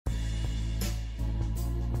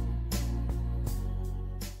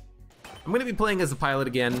I'm gonna be playing as a pilot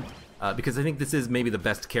again, because I think this is maybe the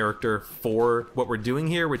best character for what we're doing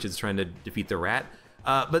here, which is trying to defeat the rat.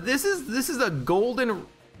 But this is a golden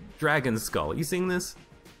dragon skull. You seeing this?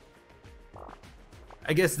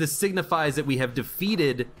 I guess this signifies that we have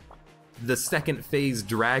defeated the second phase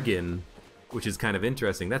dragon, which is kind of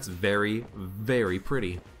interesting. That's very, very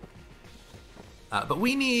pretty. But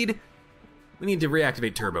we need to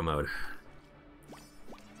reactivate turbo mode.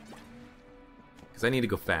 Because I need to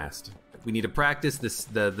go fast. We need to practice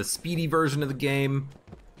the speedy version of the game.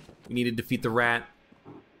 We need to defeat the rat.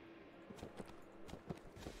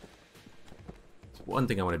 There's one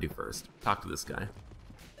thing I want to do first. Talk to this guy.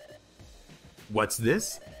 What's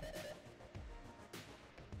this?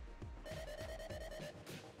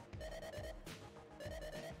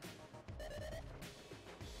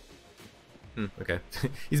 Okay.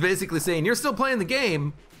 He's basically saying, you're still playing the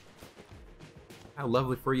game. How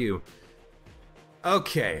lovely for you.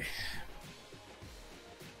 Okay.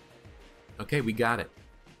 Okay, we got it.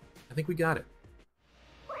 I think we got it.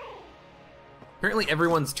 Apparently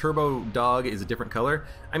everyone's turbo dog is a different color.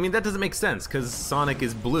 I mean, that doesn't make sense, because Sonic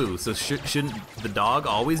is blue, so shouldn't the dog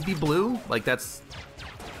always be blue? Like, that's...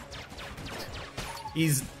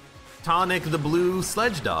 He's Tonic the blue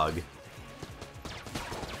Sledge-Dog.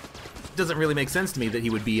 Doesn't really make sense to me that he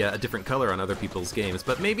would be a different color on other people's games,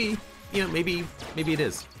 but maybe, you know, maybe it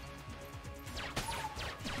is.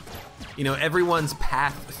 You know, everyone's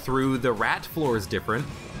path through the rat floor is different.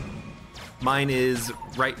 Mine is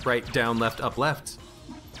right, down, left, up, left.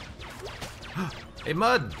 Hey,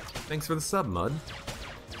 Mud! Thanks for the sub, Mud.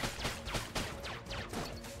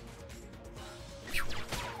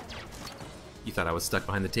 You thought I was stuck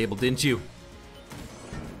behind the table, didn't you?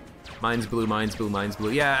 Mine's blue, mine's blue, mine's blue.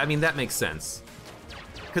 Yeah, I mean, that makes sense.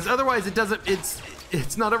 Because otherwise it doesn't,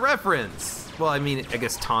 it's not a reference. Well, I mean, I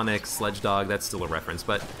guess Tonic, Sledge-Dog, that's still a reference,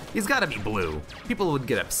 but he's gotta be blue. People would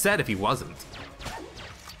get upset if he wasn't.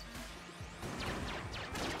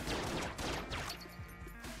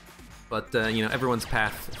 But, you know, everyone's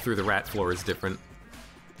path through the rat floor is different.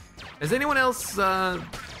 Has anyone else,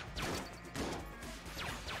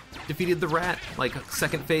 defeated the rat? Like,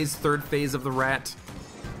 second phase, third phase of the rat?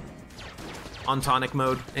 On Tonic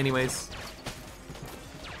mode, anyways.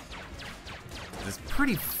 It's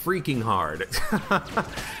pretty freaking hard.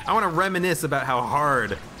 I want to reminisce about how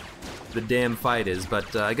hard the damn fight is,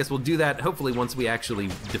 but I guess we'll do that hopefully once we actually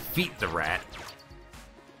defeat the rat.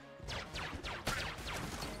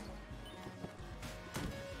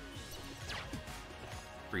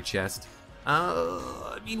 Free chest.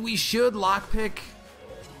 I mean, we should lockpick.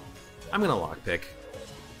 I'm gonna lockpick.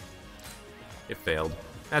 It failed.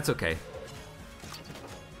 That's okay.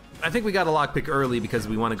 I think we got a lockpick early because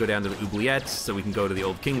we want to go down to the oubliette so we can go to the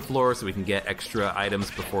old king floor so we can get extra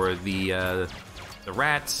items before the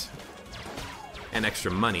rat and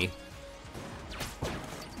extra money.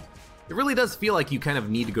 It really does feel like you kind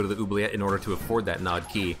of need to go to the oubliette in order to afford that nod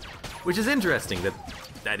key, which is interesting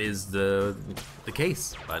that is the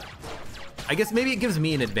case, but I guess maybe it gives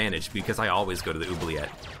me an advantage because I always go to the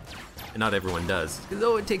oubliette and not everyone does. Because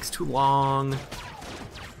oh, it takes too long,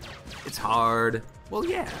 it's hard. Well,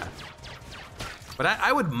 yeah. But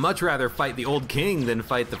I would much rather fight the old king than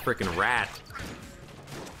fight the frickin' rat.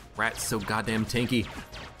 Rat's so goddamn tanky.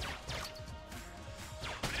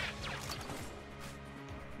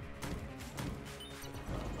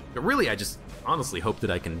 But really, I just honestly hope that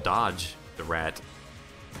I can dodge the rat.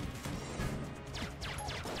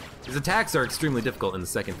 His attacks are extremely difficult in the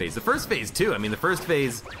second phase. The first phase, too. I mean, the first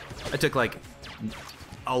phase, I took like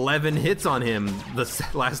 11 hits on him the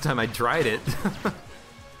last time I tried it.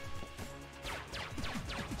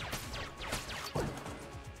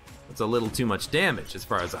 That's a little too much damage as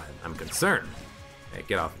far as I'm concerned. Hey,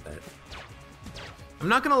 get off of that. I'm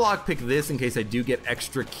not gonna lockpick this in case I do get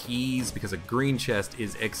extra keys because a green chest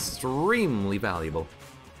is extremely valuable.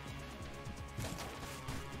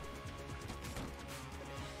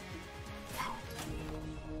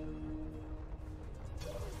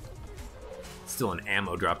 Still an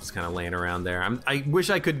ammo drop just kind of laying around there. I wish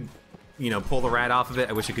I could, you know, pull the rat off of it.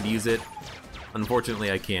 I wish I could use it. Unfortunately,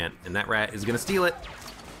 I can't, and that rat is gonna steal it.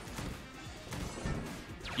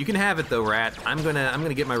 You can have it though, rat. I'm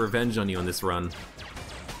gonna get my revenge on you on this run.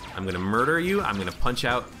 I'm gonna murder you. I'm gonna punch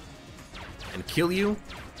out and kill you.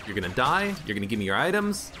 You're gonna die. You're gonna give me your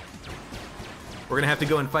items. We're gonna have to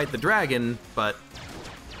go and fight the dragon, but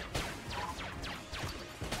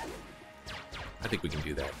I think we can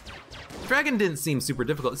do that. The dragon didn't seem super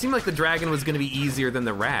difficult. It seemed like the dragon was gonna be easier than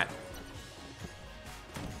the rat.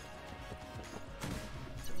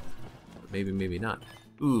 Maybe, maybe not.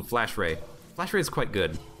 Ooh, flash ray. Flash ray is quite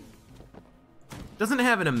good. Doesn't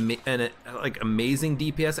have like amazing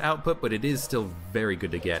DPS output, but it is still very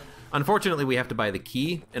good to get. Unfortunately, we have to buy the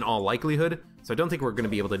key in all likelihood, so I don't think we're going to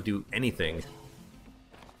be able to do anything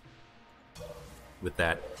with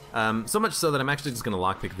that. So much so that I'm actually just going to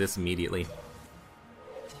lockpick this immediately.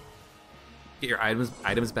 Get your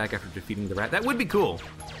items back after defeating the rat. That would be cool.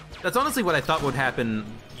 That's honestly what I thought would happen,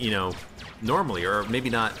 you know, normally, or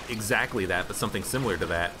maybe not exactly that, but something similar to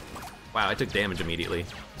that. Wow, I took damage immediately.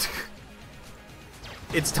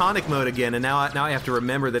 It's tonic mode again, and now I have to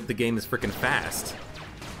remember that the game is freaking fast.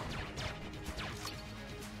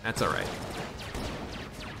 That's all right.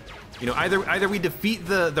 You know, either we defeat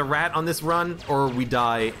the rat on this run, or we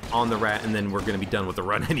die on the rat, and then we're gonna be done with the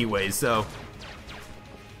run anyway. So.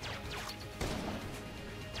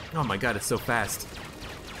 Oh my god, it's so fast.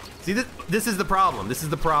 See, this is the problem. This is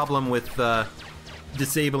the problem with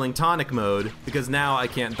disabling tonic mode, because now I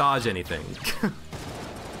can't dodge anything.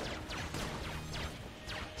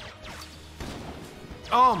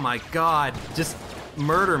 Oh my god, just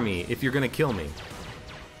murder me if you're gonna kill me.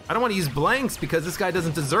 I don't want to use blanks because this guy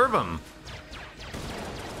doesn't deserve them.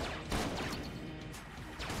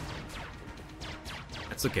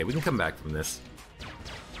 That's okay, we can come back from this.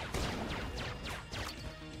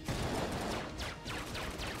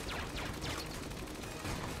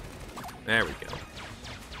 There we go.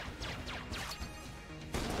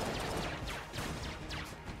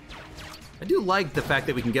 I do like the fact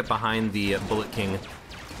that we can get behind the Bullet King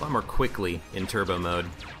a lot more quickly in turbo mode.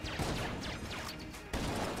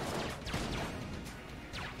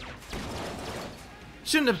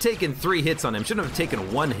 Shouldn't have taken 3 hits on him. Shouldn't have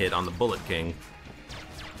taken 1 hit on the Bullet King.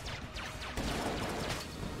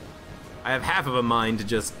 I have half of a mind to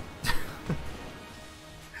just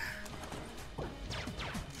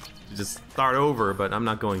start over, but I'm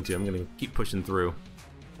not going to. I'm going to keep pushing through.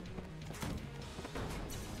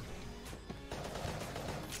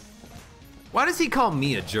 Why does he call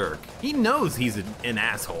me a jerk? He knows he's an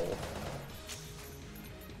asshole.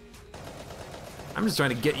 I'm just trying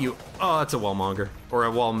to get you. Oh, that's a wall monger. Or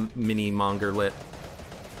a wall mini monger lit.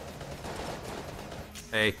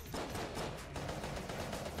 Hey.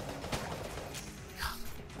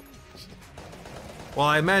 Well,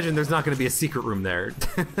 I imagine there's not going to be a secret room there.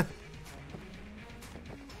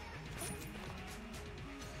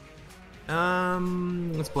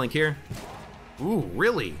 Let's blink here. Ooh,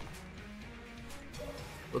 really?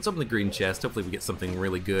 Let's open the green chest. Hopefully we get something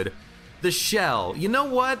really good. The shell. You know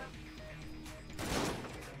what?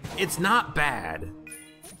 It's not bad.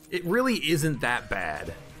 It really isn't that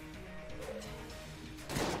bad.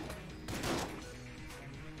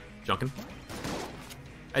 Junkin'?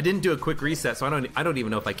 I didn't do a quick reset, so I don't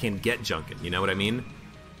even know if I can get Junkin', you know what I mean?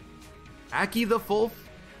 Aki the Fulf?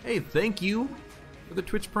 Hey, thank you for the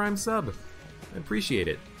Twitch Prime sub. I appreciate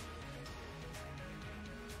it.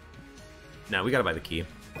 Now, we gotta buy the key.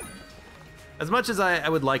 As much as I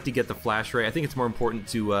would like to get the flash ray, I think it's more important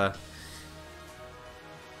to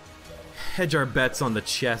hedge our bets on the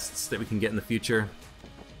chests that we can get in the future.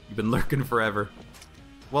 You've been lurking forever.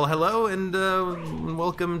 Well, hello, and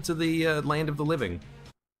welcome to the land of the living.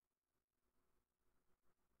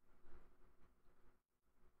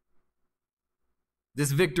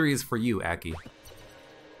 This victory is for you, Aki.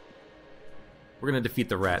 We're gonna defeat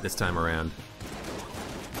the rat this time around.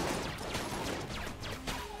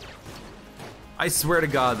 I swear to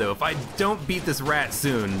God, though, if I don't beat this rat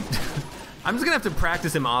soon, I'm just gonna have to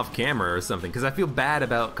practice him off camera or something, because I feel bad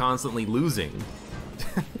about constantly losing.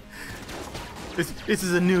 This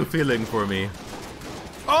is a new feeling for me.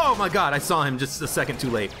 Oh my God, I saw him just a second too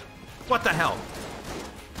late. What the hell?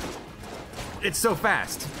 It's so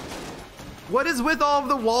fast. What is with all of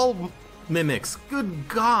the wall mimics? Good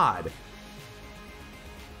God.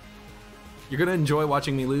 You're gonna enjoy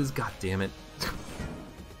watching me lose? God damn it.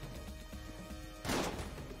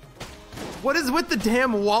 What is with the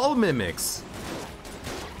damn wall mimics?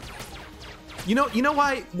 You know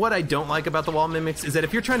why? What I don't like about the wall mimics is that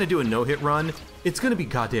if you're trying to do a no-hit run, it's gonna be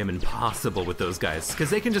goddamn impossible with those guys, because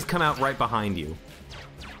they can just come out right behind you.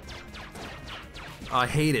 Oh, I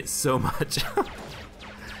hate it so much.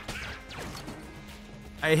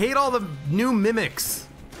 I hate all the new mimics.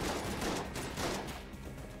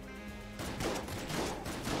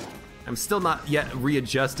 I'm still not yet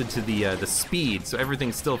readjusted to the speed, so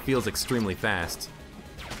everything still feels extremely fast.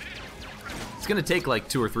 It's gonna take like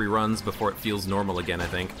 2 or 3 runs before it feels normal again, I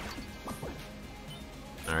think.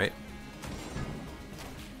 All right.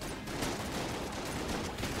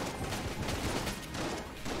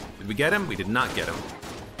 Did we get him? We did not get him.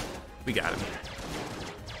 We got him.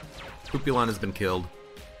 Pupilon has been killed.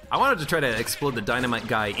 I wanted to try to explode the dynamite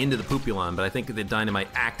guy into the Poopulon, but I think the dynamite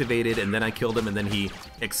activated and then I killed him and then he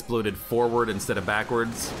exploded forward instead of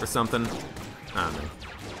backwards or something. I don't know.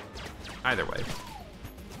 Either way,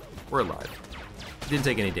 we're alive. Didn't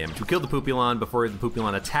take any damage. We killed the Poopulon before the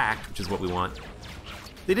Poopulon attacked, which is what we want.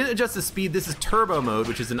 They didn't adjust the speed. This is turbo mode,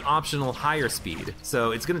 which is an optional higher speed.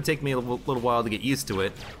 So it's gonna take me a little while to get used to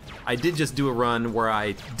it. I did just do a run where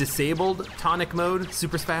I disabled tonic mode,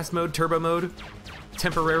 super fast mode, turbo mode,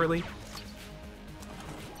 temporarily.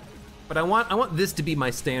 But I want this to be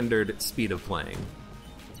my standard speed of playing.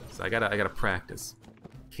 So I gotta practice.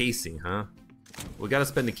 Casey, huh? We gotta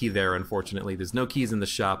spend a key there, unfortunately. There's no keys in the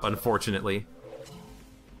shop, unfortunately.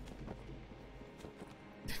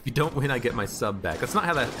 If you don't win, I get my sub back. That's not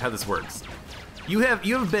how this works. You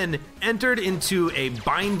have been entered into a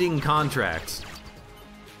binding contract.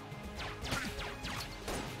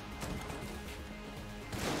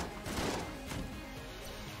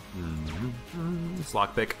 It's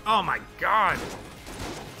lockpick. Oh my god!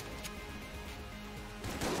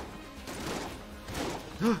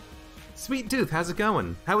 Sweet Tooth, how's it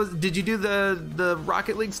going? Did you do the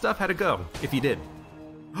Rocket League stuff? How'd it go? If you did.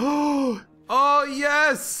 Oh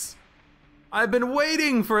yes! I've been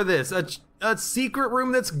waiting for this. A secret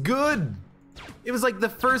room that's good. It was like the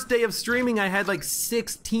first day of streaming, I had like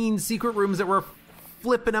 16 secret rooms that were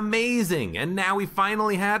flippin' amazing, and now we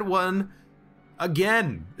finally had one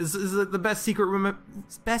again. This is the best secret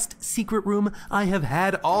room I have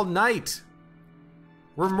had all night.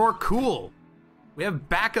 We're more cool. We have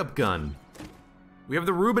backup gun. We have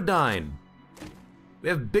the Rubidyne. We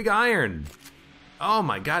have Big Iron. Oh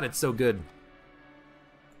my god, it's so good.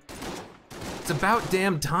 It's about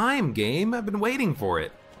damn time, game. I've been waiting for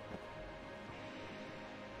it.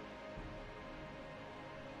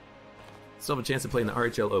 Still have a chance to play in the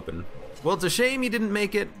RHL Open. Well, it's a shame you didn't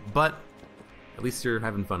make it, but at least you're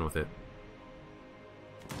having fun with it.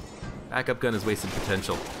 Backup gun is wasted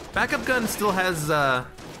potential. Backup gun still has the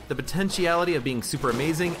potentiality of being super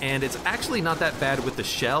amazing, and it's actually not that bad with the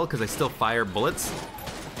shell because I still fire bullets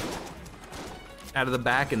out of the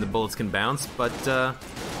back and the bullets can bounce, but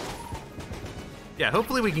yeah,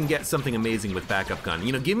 hopefully we can get something amazing with backup gun.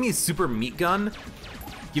 You know, give me super meat gun,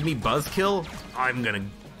 give me buzzkill, I'm gonna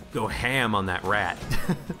go ham on that rat.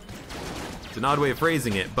 It's an odd way of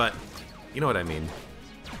phrasing it, but you know what I mean.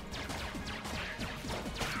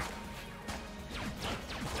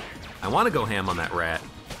 I want to go ham on that rat.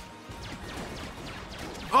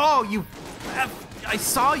 Oh, you F! I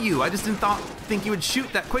saw you. I just didn't think you would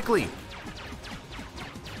shoot that quickly.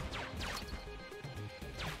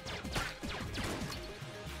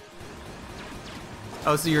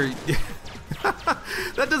 Oh, so you're...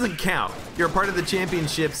 That doesn't count. You're a part of the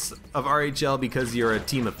championships of RHL because you're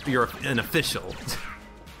you're an official.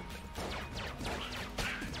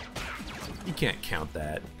 You can't count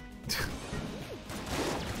that.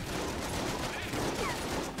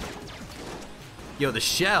 Yo, the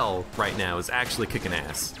shell right now is actually kicking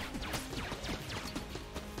ass.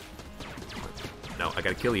 No, I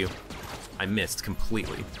gotta kill you. I missed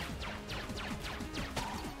completely.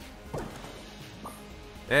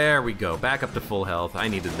 There we go, back up to full health. I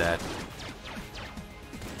needed that.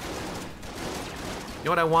 You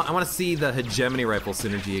know what I want? I want to see the hegemony rifle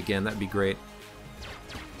synergy again. That'd be great.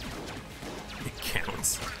 It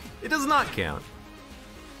counts. It does not count.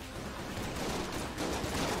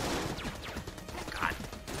 God.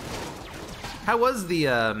 How was the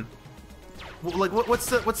like what's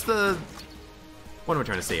the what am I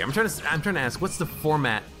trying to say? I'm trying to ask what's the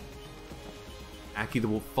format Aki the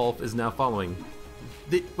Wolf is now following?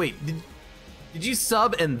 Wait, did you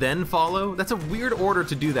sub and then follow? That's a weird order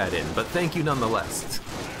to do that in, but thank you nonetheless.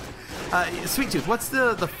 Sweet Tooth, what's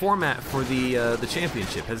the format for the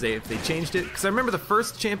championship? Have they changed it? Because I remember the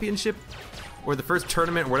first championship, or the first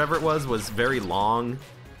tournament, or whatever it was very long.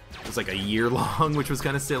 It was like a year long, which was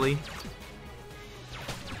kind of silly.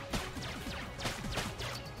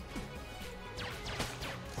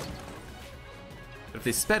 But if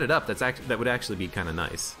they sped it up, that would actually be kind of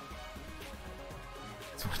nice.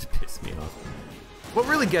 What to piss me off. What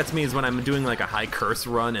really gets me is when I'm doing like a high curse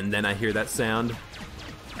run and then I hear that sound.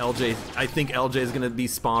 I think LJ is gonna be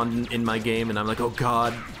spawned in my game and I'm like, oh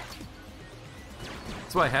god.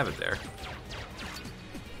 That's why I have it there.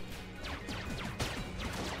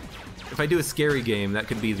 If I do a scary game, that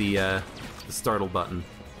could be the startle button.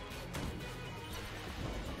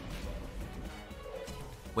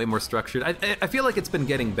 Way more structured. I feel like it's been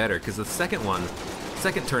getting better because the second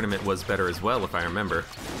tournament was better as well, if I remember.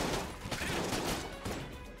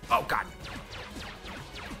 Oh god.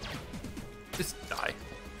 Just die.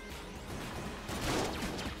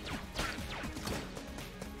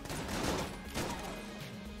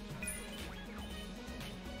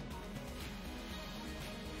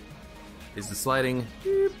 Is the sliding...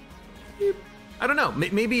 I don't know.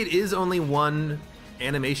 Maybe it is only one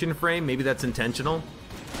animation frame. Maybe that's intentional.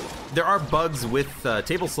 There are bugs with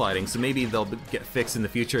table sliding, so maybe they'll get fixed in the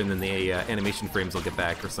future and then the animation frames will get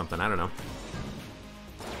back or something. I don't know.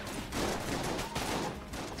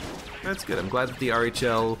 That's good. I'm glad that the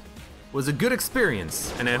RHL was a good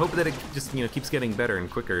experience, and I hope that it just, you know, keeps getting better and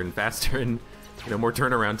quicker and faster and, you know, more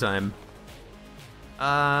turnaround time.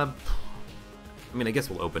 I mean, I guess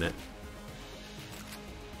we'll open it.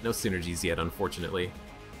 No synergies yet, unfortunately.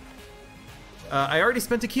 I already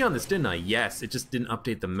spent a key on this, didn't I? Yes, it just didn't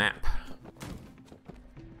update the map.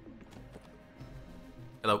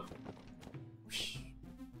 Hello.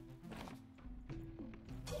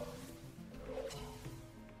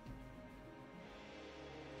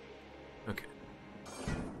 Okay.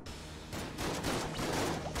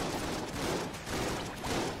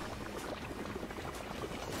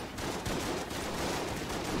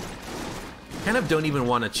 Kind of don't even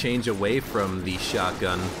want to change away from the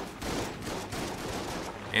shotgun.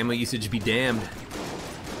 Ammo usage be damned.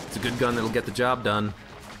 It's a good gun that'll get the job done.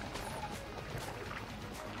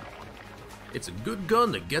 It's a good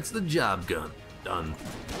gun that gets the job done.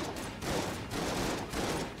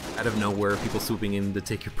 Out of nowhere, people swooping in to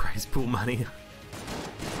take your prize pool money.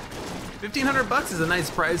 1,500 bucks is a nice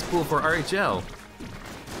prize pool for RHL.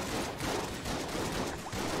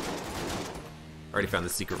 Already found the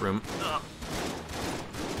secret room. Ugh.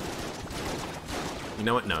 You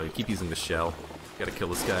know what? No, you keep using the shell. Gotta kill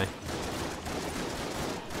this guy.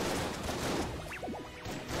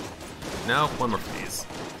 No, one more please.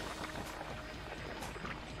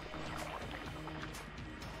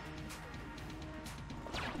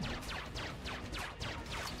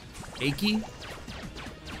 Achy?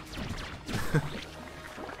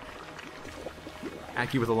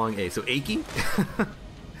 Achy with a long A, so achy?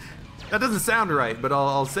 That doesn't sound right, but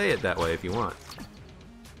I'll say it that way if you want.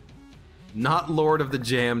 Not Lord of the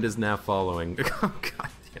Jammed is now following. Oh, god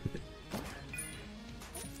damn it.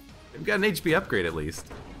 We've got an HP upgrade at least.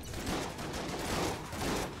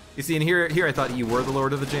 You see, and here I thought you were the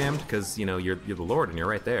Lord of the Jammed, because, you know, you're the Lord and you're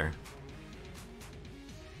right there.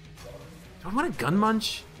 Do I want a gun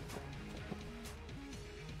munch?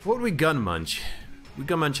 What would we gun munch? We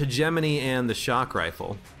gun munch Hegemony and the shock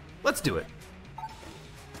rifle. Let's do it.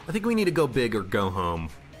 I think we need to go big or go home.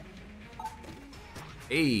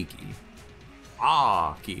 Aki.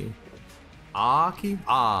 Aki. Aki.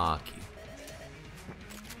 Aki.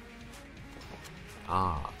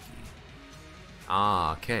 Aki.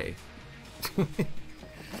 Okay. The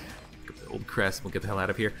old crest, we'll get the hell out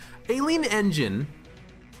of here. Alien Engine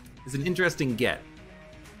is an interesting get.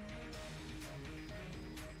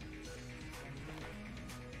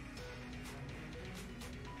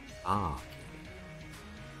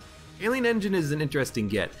 Alien Engine is an interesting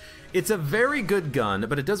get. It's a very good gun,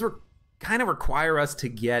 but it does kind of require us to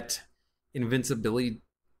get invincibility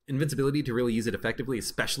to really use it effectively,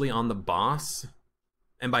 especially on the boss.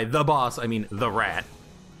 And by the boss, I mean the rat.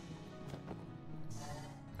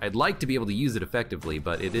 I'd like to be able to use it effectively,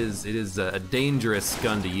 but it is a dangerous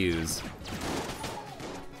gun to use.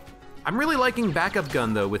 I'm really liking backup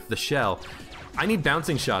gun though with the shell. I need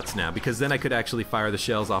bouncing shots now, because then I could actually fire the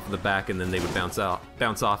shells off of the back and then they would bounce off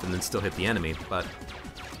and then still hit the enemy, but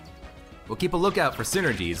we'll keep a lookout for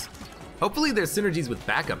synergies. Hopefully there's synergies with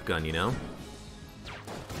backup gun, you know?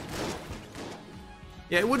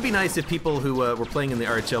 Yeah, it would be nice if people who were playing in the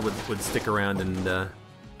RHL would stick around and,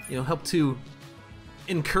 you know, help to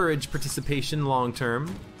encourage participation long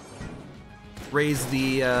term. Raise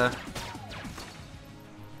the,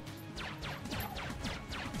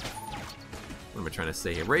 what am I trying to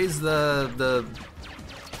say here? Raise the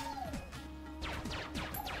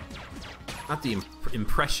not the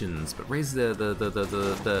impressions, but raise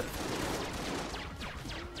the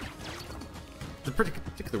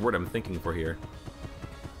particular word I'm thinking for here.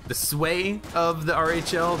 The sway of the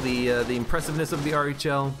RHL, the impressiveness of the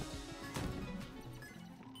RHL.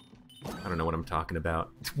 I don't know what I'm talking about.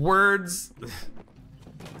 Words.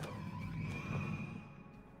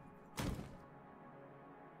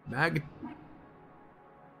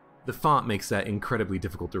 The font makes that incredibly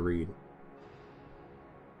difficult to read.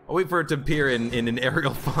 I'll wait for it to appear in an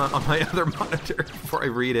Arial font on my other monitor before I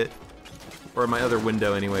read it. Or on my other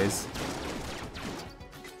window anyways.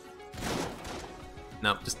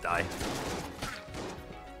 Nope, just die.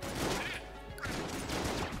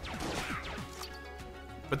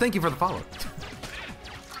 But thank you for the follow.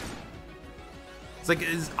 It's like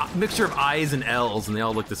a mixture of I's and L's and they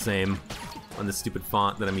all look the same on this stupid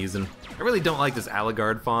font that I'm using. I really don't like this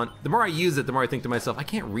Allegard font. The more I use it, the more I think to myself, I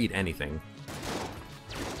can't read anything.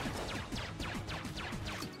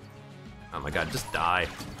 Oh my god, just die.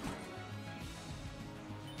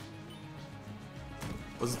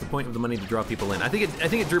 What's the point of the money to draw people in? I think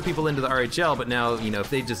it drew people into the RHL, but now, you know, if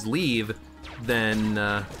they just leave, then,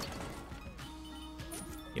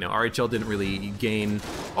 you know, RHL didn't really gain...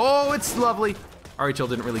 Oh, it's lovely! RHL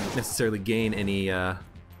didn't really necessarily gain any, you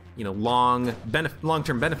know,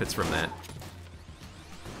 long-term benefits from that.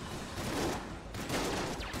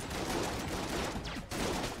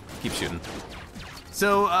 Keep shooting.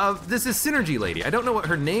 So, this is Synergy Lady. I don't know what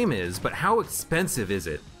her name is, but how expensive is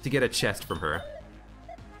it to get a chest from her?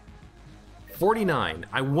 49.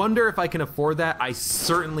 I wonder if I can afford that. I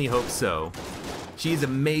certainly hope so. She's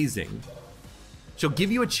amazing. She'll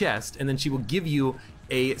give you a chest, and then she will give you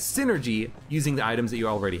a synergy using the items that you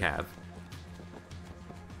already have.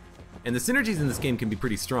 And the synergies in this game can be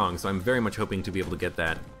pretty strong, so I'm very much hoping to be able to get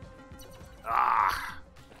that. Ah!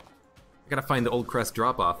 I gotta find the old crest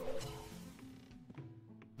drop-off.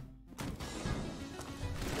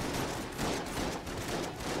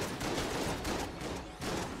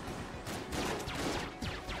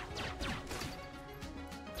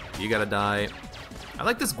 You gotta die. I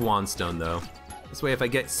like this Guanstone though. This way if I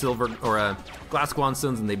get silver or glass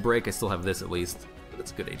Guanstones and they break, I still have this at least. But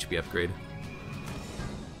that's a good HP upgrade.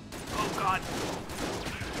 Oh god.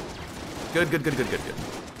 Good.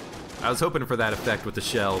 I was hoping for that effect with the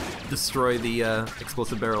shell. Destroy the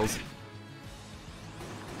explosive barrels.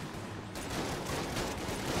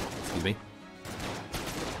 Excuse me.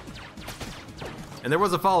 And there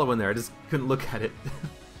was a follow in there, I just couldn't look at it.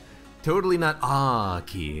 Totally not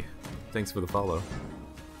Aki. Thanks for the follow.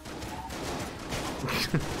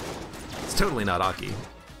 It's totally not Aki.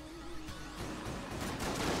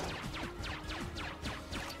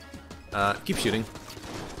 Keep shooting.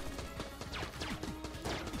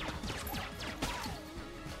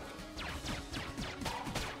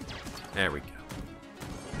 There we go.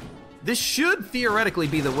 This should theoretically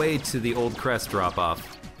be the way to the old crest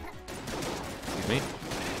drop-off. Excuse me.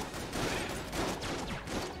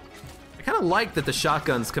 I kind of like that the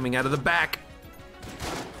shotgun's coming out of the back.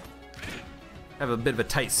 Have a bit of a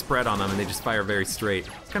tight spread on them and they just fire very straight.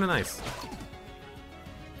 It's kind of nice.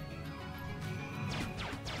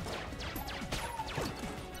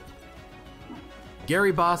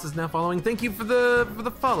 Gary Boss is now following. Thank you for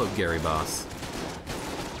the follow, Gary Boss.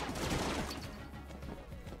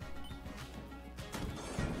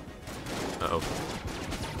 Uh-oh.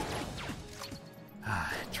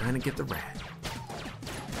 Trying to get the rat.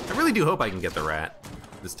 I really do hope I can get the rat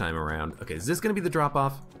this time around. Okay, is this gonna be the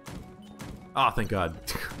drop-off? Oh, thank God.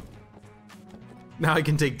 Now I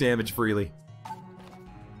can take damage freely.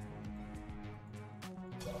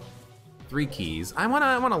 3 keys. I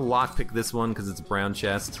wanna lockpick this one because it's a brown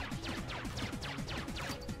chest.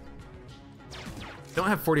 Don't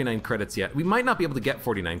have 49 credits yet. We might not be able to get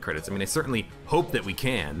 49 credits. I mean, I certainly hope that we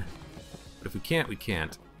can. But if we can't, we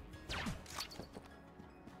can't.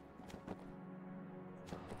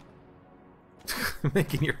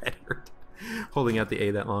 Making your head hurt. Holding out the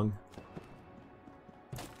A that long.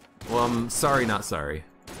 Well, I'm sorry, not sorry.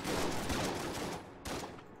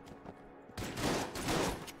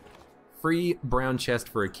 Free brown chest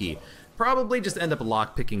for a key. Probably just end up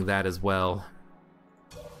lockpicking that as well.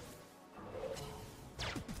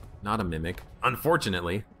 Not a mimic,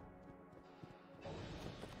 unfortunately.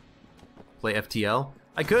 Play FTL?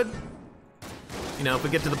 I could. You know, if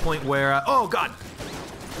we get to the point where, oh God!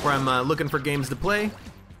 Where I'm looking for games to play.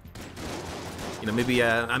 You know, maybe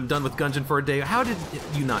I'm done with Gungeon for a day. How did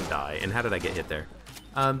you not die? And how did I get hit there?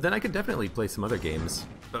 Then I could definitely play some other games.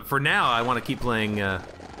 But for now, I want to keep playing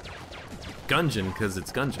Gungeon, because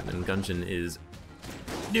it's Gungeon, and Gungeon is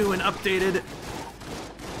new and updated.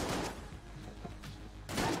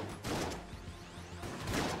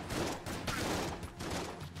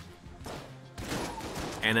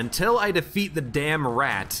 And until I defeat the damn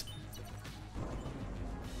rat,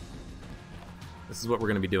 this is what we're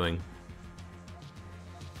gonna be doing.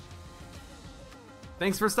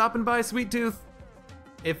 Thanks for stopping by, Sweet Tooth.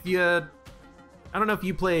 If you, I don't know if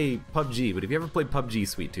you play PUBG, but if you ever played PUBG,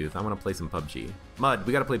 Sweet Tooth, I want to play some PUBG. Mud,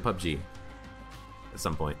 we gotta play PUBG at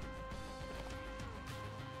some point.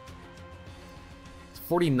 It's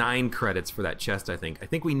 49 credits for that chest, I think. I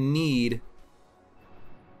think we need.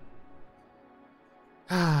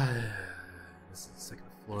 This is the second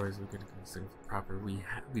floor. Is we gonna go proper?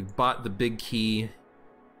 We bought the big key.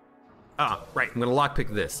 Ah, right, I'm gonna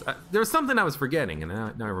lockpick this. There was something I was forgetting, and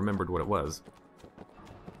now I remembered what it was.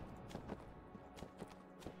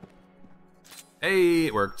 Hey,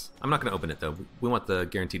 it worked. I'm not gonna open it though. We want the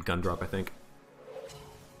guaranteed gun drop, I think.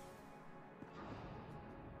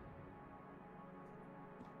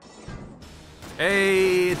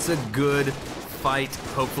 Hey, it's a good fight.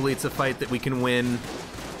 Hopefully it's a fight that we can win.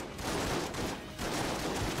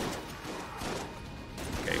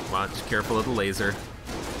 Okay, watch, careful of the laser.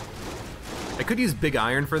 I could use Big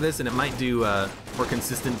Iron for this, and it might do more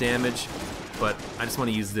consistent damage, but I just want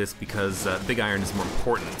to use this because Big Iron is more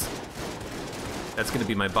important. That's going to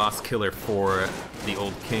be my boss killer for the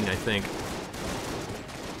Old King, I think.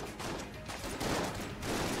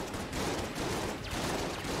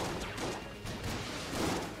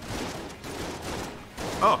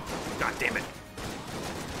 Oh, god damn it.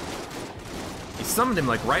 He summoned him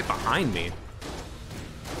like right behind me.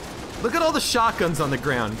 Look at all the shotguns on the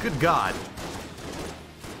ground, good god.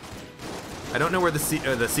 I don't know where the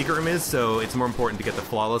secret room is, so it's more important to get the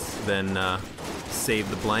flawless than save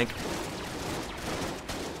the blank.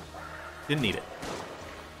 Didn't need it.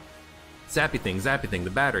 Zappy thing,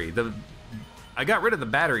 the battery. I got rid of the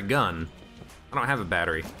battery gun. I don't have a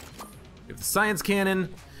battery. We have the science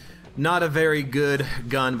cannon. Not a very good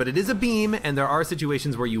gun, but it is a beam, and there are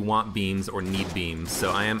situations where you want beams or need beams,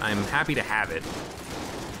 so I'm happy to have it.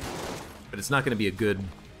 But it's not going to be a good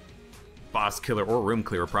boss killer or room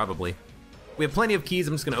clearer, probably. We have plenty of keys.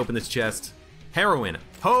 I'm just going to open this chest. Heroine.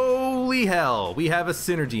 Holy hell, we have a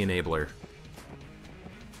synergy enabler.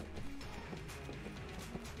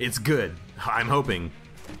 It's good. I'm hoping.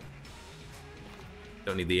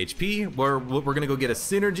 Don't need the HP. We're going to go get a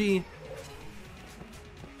synergy.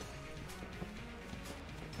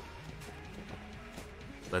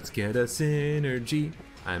 Let's get a synergy.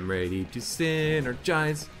 I'm ready to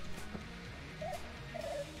synergize.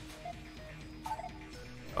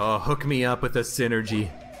 Oh, hook me up with a synergy.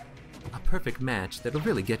 A perfect match that'll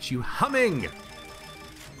really get you humming.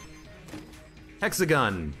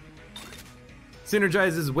 Hexagon.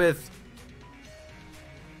 Synergizes with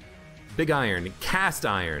Big Iron, Cast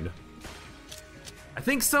Iron. I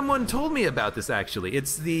think someone told me about this actually.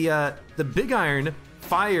 It's the Big Iron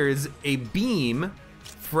fires a beam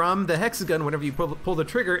from the hexagon whenever you pull the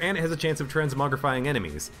trigger, and it has a chance of transmogrifying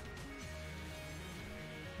enemies.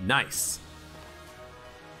 Nice.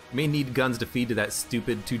 May need guns to feed to that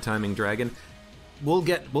stupid two-timing dragon. We'll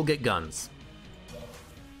get guns.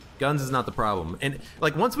 Guns is not the problem. And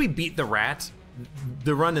like once we beat the rat,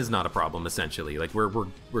 the run is not a problem essentially. Like we're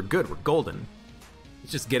good, we're golden.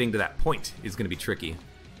 It's just getting to that point is gonna be tricky.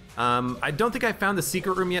 I don't think I found the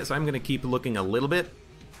secret room yet, so I'm gonna keep looking a little bit.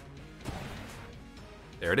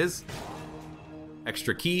 There it is.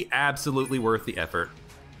 Extra key, absolutely worth the effort.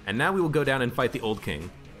 And now we will go down and fight the Old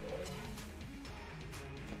King.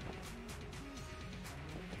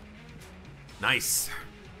 Nice.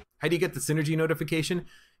 How do you get the synergy notification?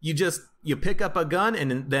 You pick up a gun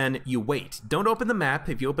and then you wait. Don't open the map.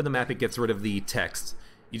 If you open the map, it gets rid of the text.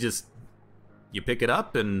 You pick it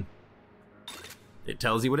up and it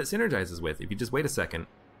tells you what it synergizes with. If you just wait a second.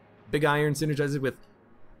 Big Iron synergizes with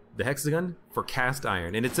the hexagon for Cast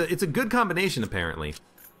Iron, and it's a good combination apparently.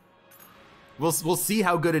 We'll see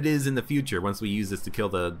how good it is in the future once we use this to kill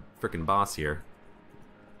the frickin' boss here.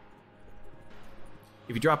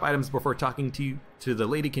 If you drop items before talking to the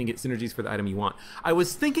lady, can you get synergies for the item you want? I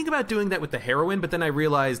was thinking about doing that with the Heroine, but then I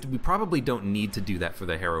realized we probably don't need to do that for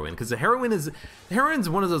the Heroine, because the Heroine's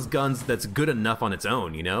one of those guns that's good enough on its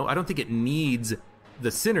own, you know? I don't think it needs the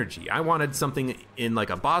synergy. I wanted something in like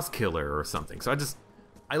a boss killer or something, so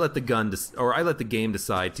I let the game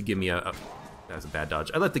decide to give me that was a bad dodge.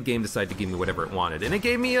 I let the game decide to give me whatever it wanted, and it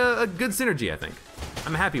gave me a good synergy, I think.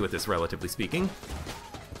 I'm happy with this, relatively speaking.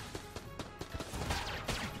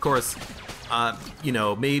 Of course, you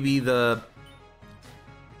know, maybe the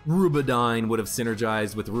Rubidyne would have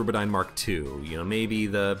synergized with Rubidyne Mark II. You know, maybe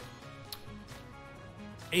the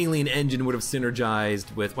Alien Engine would have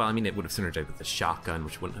synergized with, well, I mean, it would have synergized with the shotgun,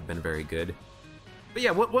 which wouldn't have been very good. But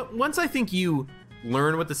yeah, once I think you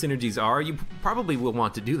learn what the synergies are, you probably will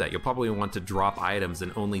want to do that. You'll probably want to drop items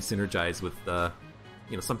and only synergize with,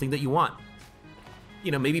 you know, something that you want.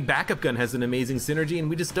 You know, maybe Backup Gun has an amazing synergy and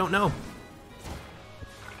we just don't know.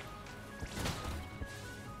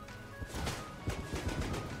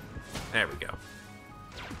 There we go.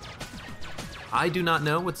 I do not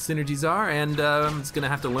know what the synergies are, and I'm just gonna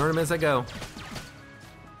have to learn them as I go.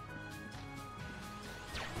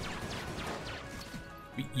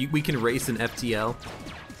 We can race in FTL.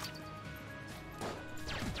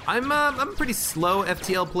 I'm a pretty slow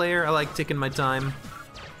FTL player. I like taking my time.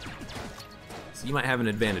 So you might have an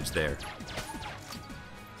advantage there.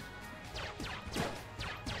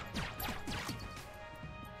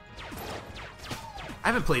 I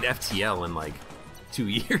haven't played FTL in like 2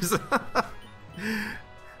 years.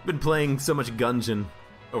 Been playing so much Gungeon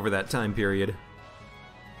over that time period.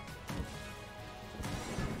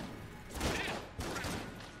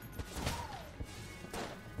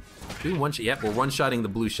 Doing one shot. Yep, we're one-shotting the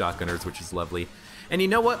blue shotgunners, which is lovely. And you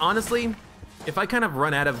know what? Honestly, if I kind of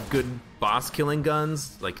run out of good boss-killing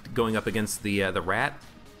guns, like going up against the rat,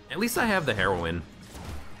 at least I have the Heroine.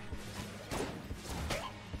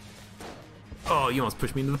 Oh, you almost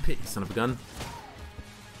pushed me into the pit, you son of a gun.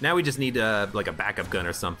 Now we just need like a backup gun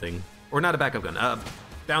or something. Or not a backup gun, a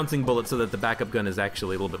bouncing bullet so that the backup gun is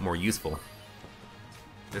actually a little bit more useful.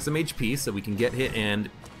 There's some HP so we can get hit and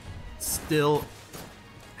still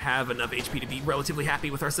have enough HP to be relatively happy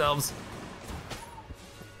with ourselves.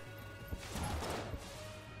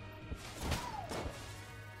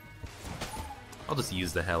 I'll just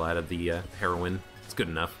use the hell out of the Heroine. It's good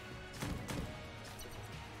enough.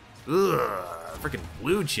 Ugh, freaking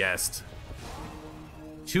blue chest.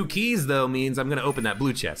 2 keys, though, means I'm gonna open that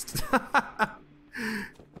blue chest.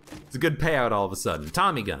 It's a good payout all of a sudden.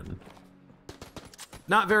 Tommy gun.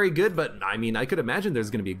 Not very good, but I mean, I could imagine there's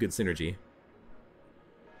gonna be a good synergy.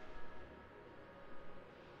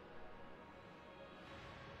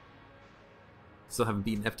 Still haven't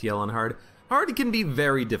beaten FTL on hard. Hard can be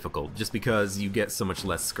very difficult just because you get so much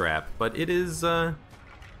less scrap, but it is,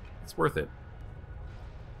 it's worth it.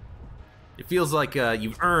 It feels like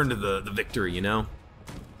you've earned the victory, you know?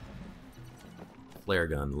 Flare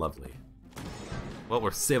gun, lovely. Well,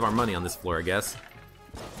 we'll save our money on this floor, I guess.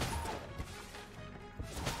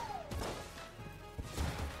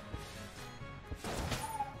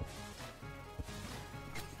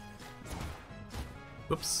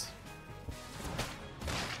 Whoops.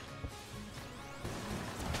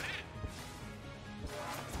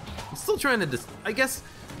 I'm still trying to I guess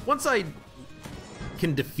once I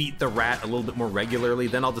can defeat the rat a little bit more regularly,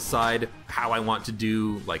 then I'll decide how I want to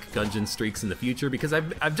do like Gungeon streaks in the future, because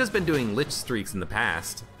I've just been doing Lich streaks in the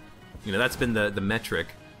past. You know, that's been the metric.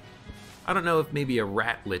 I don't know if maybe a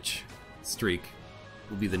rat Lich streak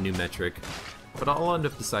will be the new metric, but I'll end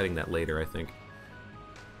up deciding that later, I think.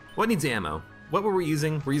 What needs ammo? What were we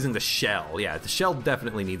using? We're using the shell. Yeah, the shell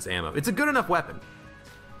definitely needs ammo. It's a good enough weapon.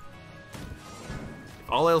 If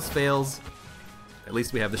all else fails, at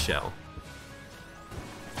least we have the shell.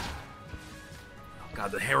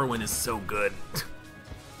 God, the Heroine is so good.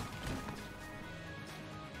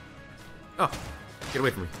 Oh, get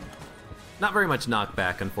away from me. Not very much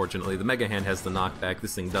knockback, unfortunately. The Mega Hand has the knockback,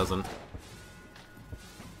 this thing doesn't.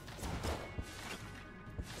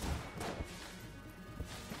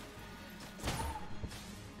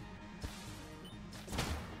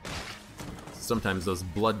 Sometimes those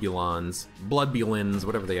bloodbulins,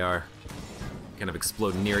 whatever they are, kind of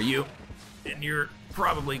explode near you, and you're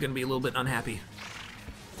probably gonna be a little bit unhappy.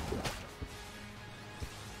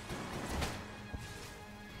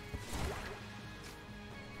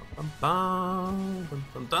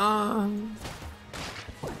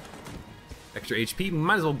 Extra HP,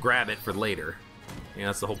 might as well grab it for later. Yeah,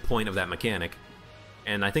 that's the whole point of that mechanic.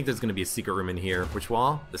 And I think there's gonna be a secret room in here. Which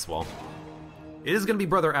wall? This wall. It is gonna be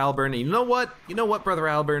Brother Alburn, and you know what? You know what, Brother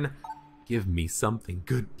Alburn? Give me something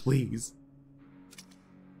good, please.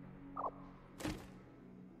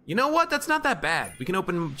 You know what? That's not that bad. We can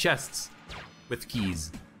open chests with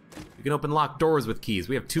keys. We can open locked doors with keys.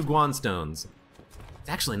 We have 2 Guan stones. It's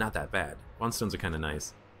actually not that bad. Guan stones are kind of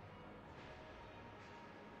nice.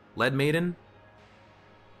 Lead Maiden?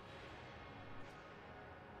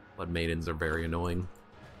 Lead Maidens are very annoying.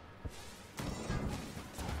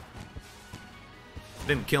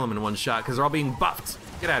 Didn't kill him in one shot because they're all being buffed.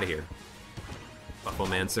 Get out of here.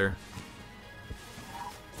 Buffomancer.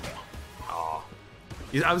 Oh.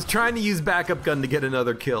 I was trying to use backup gun to get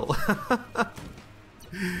another kill.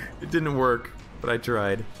 It didn't work, but I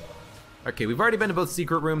tried. Okay, we've already been to both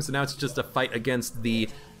secret rooms, so now it's just a fight against the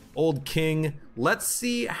old king. Let's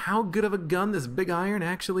see how good of a gun this big iron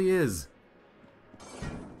actually is.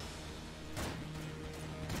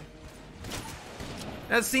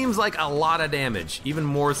 That seems like a lot of damage, even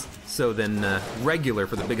more so than regular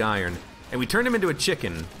for the big iron. And we turned him into a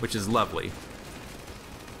chicken, which is lovely.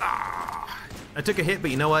 Ah, I took a hit,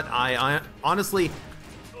 but you know what? I honestly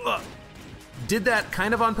did that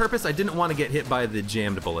kind of on purpose. I didn't want to get hit by the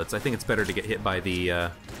jammed bullets. I think it's better to get hit by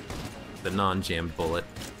the non-jammed bullet.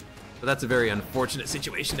 But that's a very unfortunate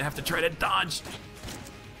situation to have to try to dodge.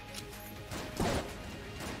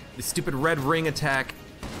 The stupid red ring attack.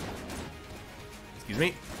 Excuse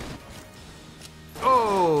me.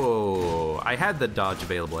 Oh, I had the dodge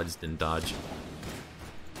available, I just didn't dodge.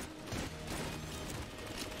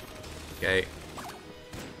 Okay.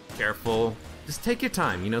 Careful. Just take your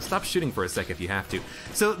time, you know, stop shooting for a sec if you have to.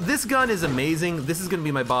 So this gun is amazing. This is gonna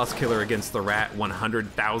be my boss killer against the rat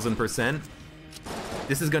 100,000%.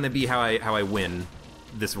 This is gonna be how I win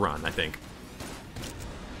this run, I think.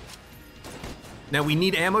 Now we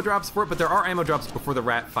need ammo drops for it, but there are ammo drops before the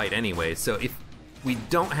rat fight anyway, so if we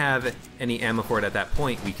don't have any ammo for it at that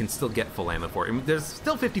point, we can still get full ammo for it. I mean, there's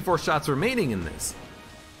still 54 shots remaining in this.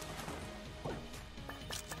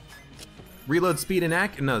 Reload speed and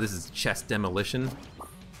act? No, this is chest demolition.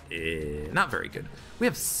 Not very good. We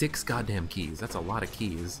have 6 goddamn keys. That's a lot of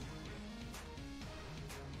keys.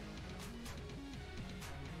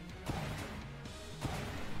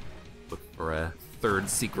 Look for a 3rd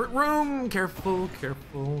secret room. Careful,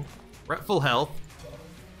 careful. We're at full health.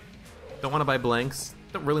 Don't want to buy blanks.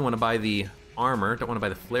 Don't really want to buy the armor. Don't want to buy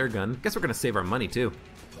the flare gun. Guess we're gonna save our money too.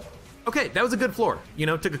 Okay, that was a good floor. You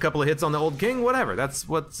know, took a couple of hits on the old king. Whatever. That's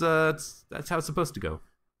what's that's how it's supposed to go.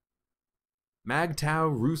 Mag Tau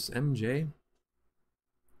Roos MJ.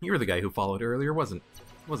 You were the guy who followed earlier, wasn't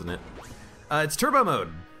it? It's turbo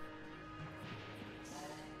mode.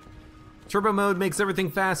 Turbo mode makes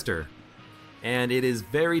everything faster, and it is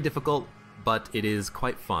very difficult, but it is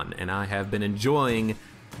quite fun, and I have been enjoying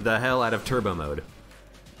the hell out of turbo mode.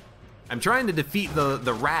 I'm trying to defeat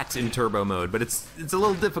the rat in turbo mode, but it's a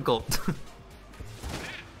little difficult.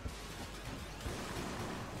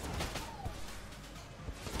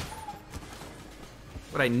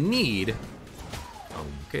 What I need...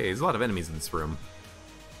 Okay, there's a lot of enemies in this room.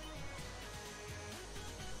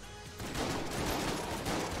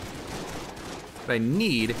 What I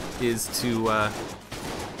need is to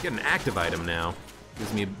get an active item now.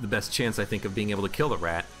 Gives me the best chance, I think, of being able to kill the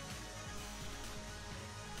rat.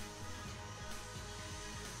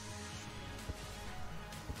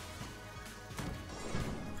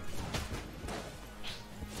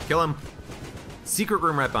 Kill him. Secret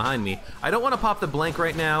room right behind me. I don't want to pop the blank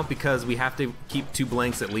right now because we have to keep 2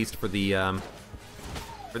 blanks at least for the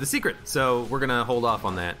secret. So we're gonna hold off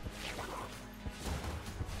on that.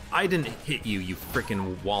 I didn't hit you, you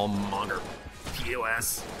frickin' wallmonger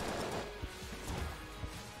POS.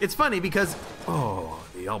 It's funny because, oh,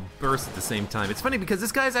 they all burst at the same time. It's funny because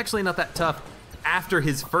this guy's actually not that tough after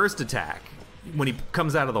his first attack. When he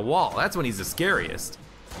comes out of the wall, that's when he's the scariest.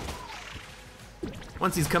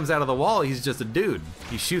 Once he comes out of the wall, he's just a dude.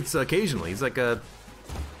 He shoots occasionally. He's like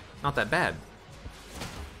not that bad.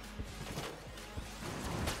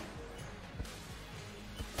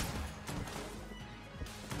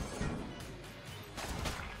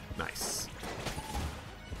 Nice.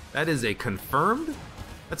 That is a confirmed?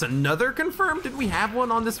 That's another confirmed? Did we have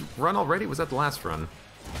one on this run already? Was that the last run?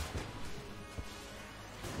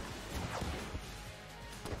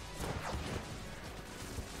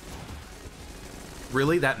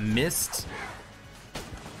 Really? That missed? I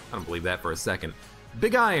don't believe that for a second.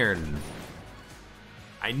 Big Iron.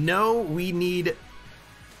 I know we need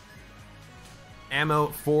ammo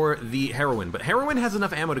for the Heroine, but Heroine has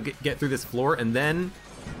enough ammo to get through this floor, and then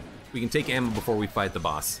we can take ammo before we fight the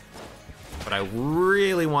boss. But I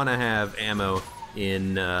really want to have ammo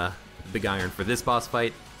in Big Iron for this boss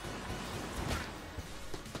fight.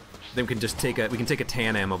 Then we can just take a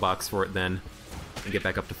tan ammo box for it then, and get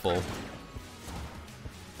back up to full.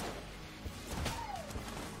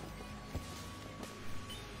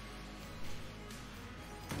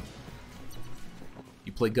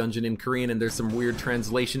 Play Gungeon in Korean and there's some weird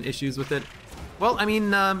translation issues with it. Well, I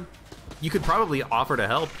mean, you could probably offer to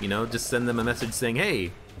help, you know, just send them a message saying,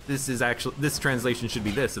 hey, this translation should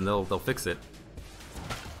be this, and they'll fix it.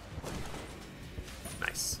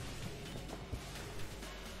 Nice.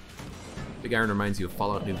 Big Iron reminds you of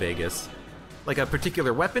Fallout New Vegas. Like a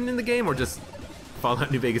particular weapon in the game, or just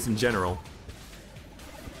Fallout New Vegas in general?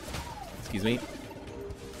 Excuse me.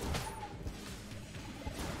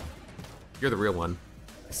 You're the real one.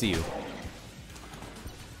 I see you.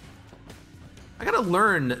 I gotta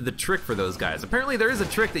learn the trick for those guys. Apparently there is a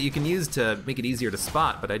trick that you can use to make it easier to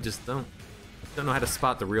spot, but I just don't know how to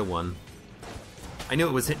spot the real one. I knew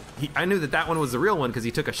it was I knew that one was the real one because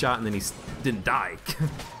he took a shot and then he didn't die.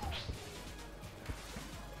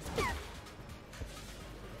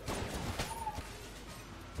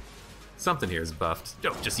 Something here is buffed.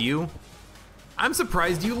 Oh, just you? I'm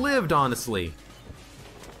surprised you lived, honestly.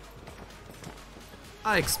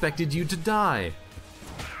 I expected you to die.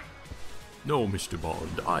 No, Mr.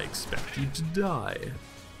 Bond, I expect you to die.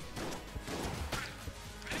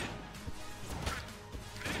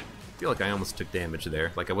 I feel like I almost took damage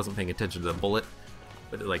there. Like I wasn't paying attention to the bullet,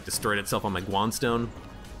 but it like destroyed itself on my Guanstone.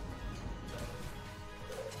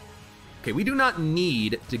 Okay, we do not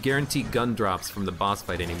need to guarantee gun drops from the boss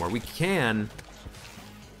fight anymore. We can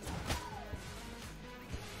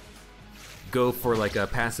go for like a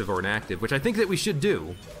passive or an active, which I think that we should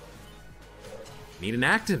do. Need an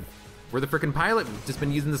active. We're the frickin' pilot. We've just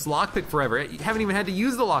been using this lockpick forever. You haven't even had to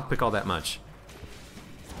use the lockpick all that much.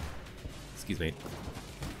 Excuse me.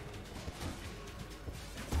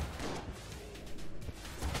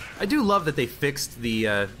 I do love that they fixed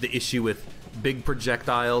the issue with big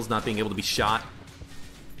projectiles not being able to be shot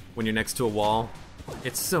when you're next to a wall.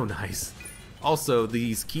 It's so nice. Also,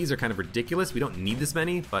 these keys are kind of ridiculous. We don't need this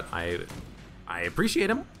many, but I appreciate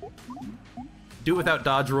them. Do it without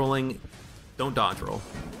dodge rolling. Don't dodge roll.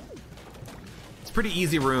 It's a pretty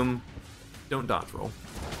easy room. Don't dodge roll.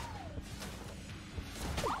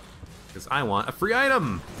 Because I want a free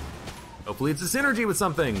item. Hopefully it's a synergy with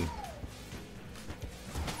something.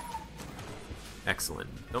 Excellent.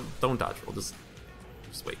 Don't dodge roll. Just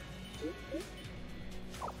wait.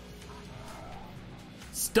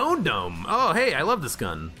 Stone Dome. Oh, hey, I love this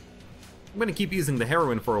gun. I'm gonna keep using the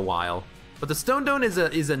Heroine for a while, but the Stone Dome is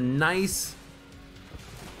a nice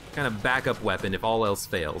kind of backup weapon if all else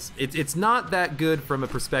fails. It's not that good from a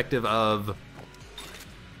perspective of.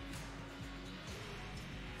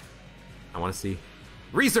 I want to see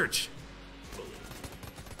research.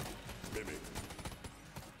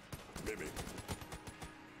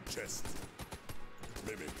 Chest.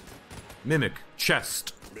 Mimic.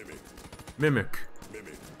 Chest. Mimic.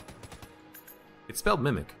 It's spelled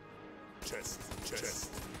mimic. Chest.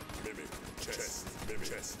 Mimic. Chest.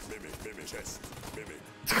 Mimic. Chest.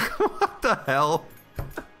 What the hell?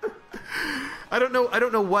 I don't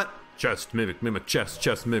know what chest, mimic,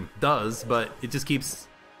 chest, mimic does, but it just keeps.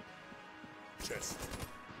 Chest.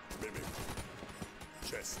 Mimic.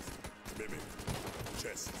 Chest. Mimic.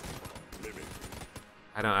 Chest. Mimic.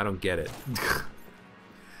 I don't get it.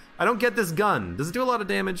 I don't get this gun. Does it do a lot of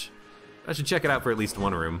damage? I should check it out for at least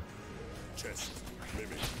one room. Chest.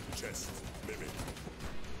 Mimic. Chest. Mimic.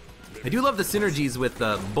 I do love the synergies with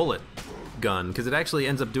the bullet gun, because it actually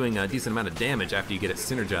ends up doing a decent amount of damage after you get it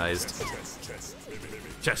synergized.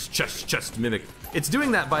 Chest, mimic. It's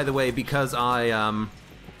doing that, by the way, because I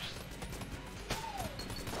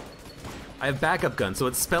have backup gun, so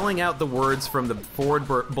it's spelling out the words from the forward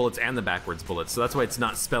bullets and the backwards bullets, so that's why it's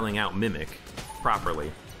not spelling out mimic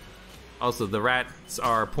properly. Also, the rats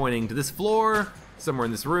are pointing to this floor. Somewhere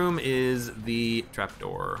in this room is the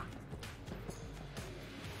trapdoor.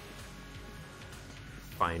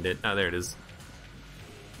 Find it. Oh, there it is.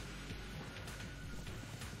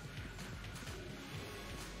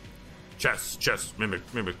 Chest, mimic,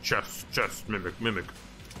 chest, mimic. Mimic.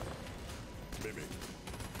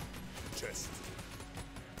 Chest.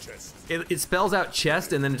 It spells out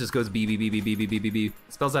chest and then it just goes B. It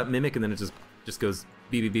spells out mimic and then it just goes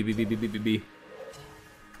B.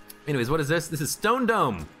 Anyways, what is this? This is Stone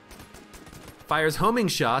Dome. Fires homing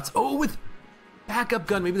shots. Oh, with backup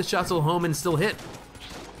gun, maybe the shots will home and still hit.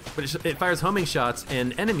 But it fires homing shots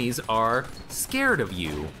and enemies are scared of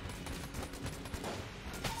you.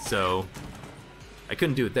 So, I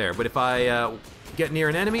couldn't do it there. But if I get near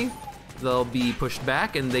an enemy, they'll be pushed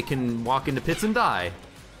back and they can walk into pits and die.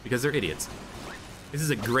 Because they're idiots. This is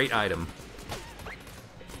a great item.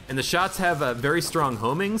 And the shots have a very strong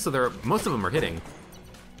homing, so most of them are hitting.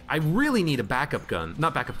 I really need a backup gun.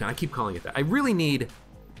 Not backup gun, I keep calling it that. I really need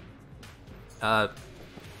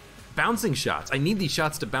bouncing shots. I need these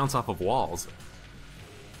shots to bounce off of walls.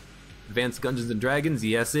 Advanced Gungeons and Dragons,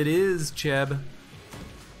 yes it is, Cheb.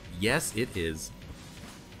 Yes it is.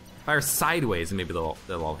 Fire sideways and maybe they'll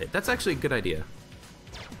all hit. That's actually a good idea.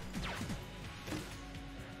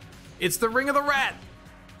 It's the Ring of the Rat!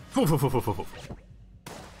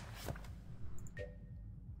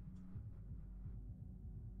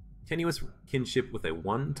 Tenuous kinship with a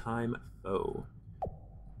one-time foe.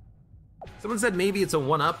 Someone said maybe it's a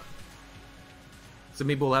one-up. So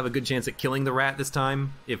maybe we'll have a good chance at killing the rat this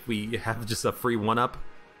time if we have just a free one-up.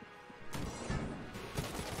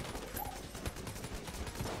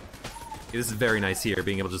 This is very nice here,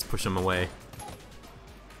 being able to just push them away.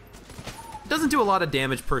 It doesn't do a lot of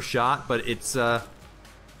damage per shot, but it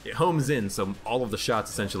homes in, so all of the shots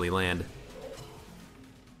essentially land.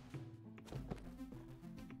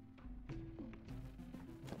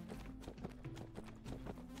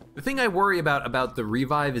 The thing I worry about the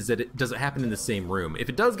revive is that it doesn't happen in the same room. If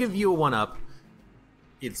it does give you a one-up,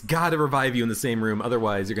 it's gotta revive you in the same room,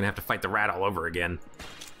 otherwise you're gonna have to fight the rat all over again.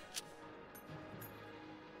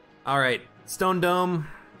 Alright, Stone Dome.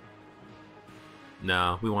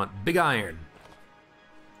 No, we want Big Iron.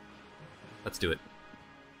 Let's do it.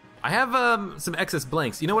 I have some excess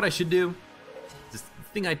blanks. You know what I should do? This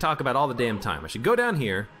thing I talk about all the damn time. I should go down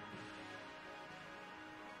here.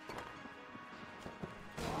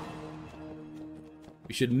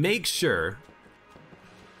 We should make sure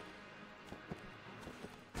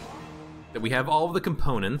that we have all of the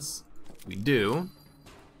components. We do.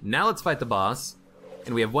 Now let's fight the boss.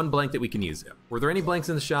 And we have one blank that we can use. Were there any blanks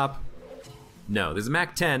in the shop? No, there's a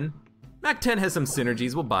Mac 10. Mac 10 has some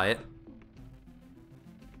synergies, we'll buy it.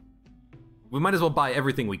 We might as well buy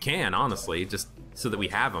everything we can, honestly, just so that we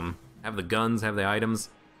have them. Have the guns, have the items.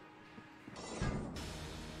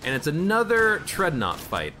 And it's another Treadnought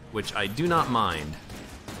fight, which I do not mind.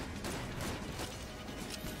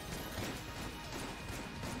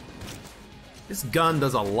 This gun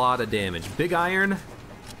does a lot of damage. Big Iron,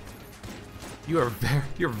 you're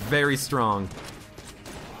very strong.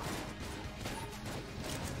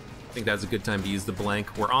 I think that's a good time to use the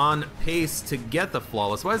blank. We're on pace to get the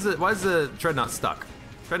flawless. Why is the Treadnought stuck?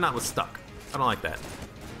 Treadnought was stuck. I don't like that.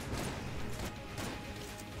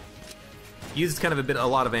 Used kind of a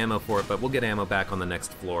lot of ammo for it, but we'll get ammo back on the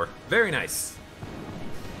next floor. Very nice.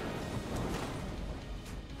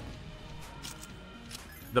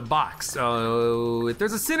 The box. Oh, if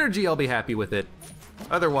there's a synergy, I'll be happy with it.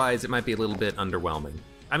 Otherwise, it might be a little bit underwhelming.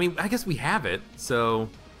 I mean, I guess we have it, so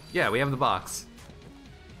yeah, we have the box.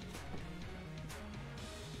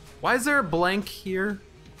 Why is there a blank here?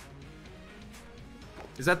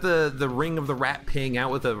 Is that the ring of the rat paying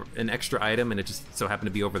out with an extra item and it just so happened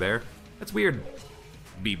to be over there? That's weird.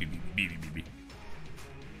 Do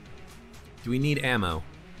we need ammo?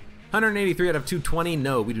 183 out of 220?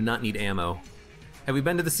 No, we do not need ammo. Have we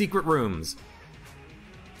been to the secret rooms?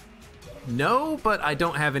 No, but I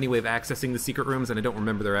don't have any way of accessing the secret rooms, and I don't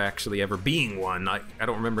remember there actually ever being one. I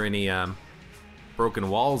don't remember any broken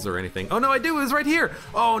walls or anything. Oh no, I do, it was right here!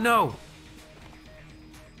 Oh no!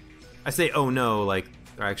 I say oh no, like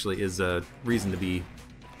there actually is a reason to be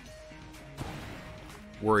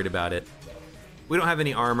worried about it. We don't have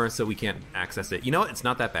any armor, so we can't access it. You know what, it's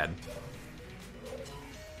not that bad.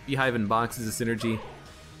 Beehive and box is a synergy.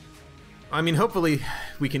 I mean, hopefully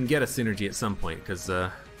we can get a synergy at some point, because,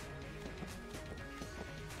 Oh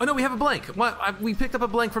no, we have a blank! What? We picked up a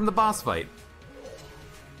blank from the boss fight.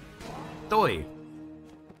 Doi.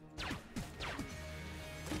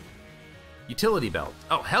 Utility belt.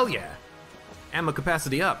 Oh, hell yeah! Ammo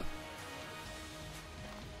capacity up.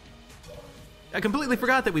 I completely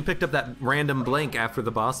forgot that we picked up that random blank after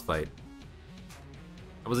the boss fight.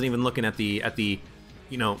 I wasn't even looking at the,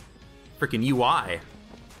 you know, freaking UI.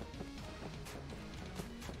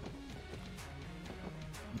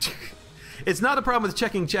 It's not a problem with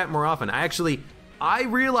checking chat more often. I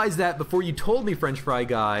realized that before you told me, French Fry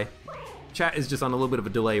Guy. Chat is just on a little bit of a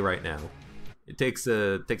delay right now. It takes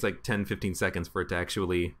like 10-15 seconds for it to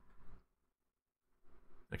actually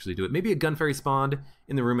do it. Maybe a gun fairy spawned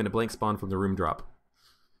in the room and a blank spawned from the room drop.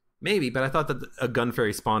 Maybe, but I thought that a gun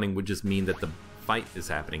fairy spawning would just mean that the fight is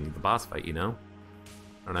happening, the boss fight, you know?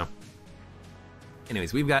 I don't know.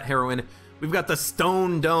 Anyways, we've got Heroine. We've got the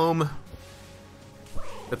Stone Dome.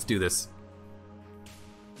 Let's do this.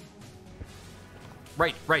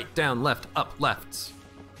 Right, right, down, left, up, left.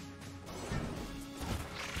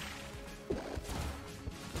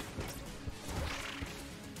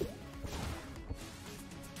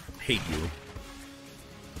 Hate you.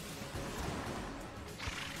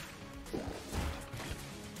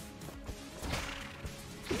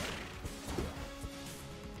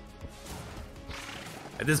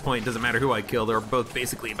 At this point, it doesn't matter who I kill, they're both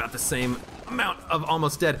basically about the same amount of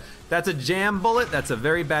almost dead. That's a jam bullet, that's a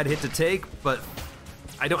very bad hit to take, but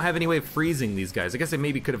I don't have any way of freezing these guys. I guess I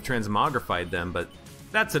maybe could have transmogrified them, but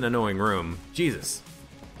that's an annoying room. Jesus.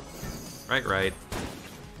 Right, right.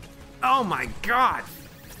 Oh my god!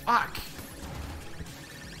 Fuck!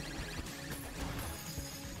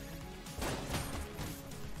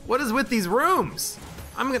 What is with these rooms?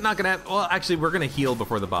 I'm not gonna have, well, actually, we're gonna heal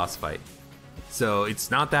before the boss fight. So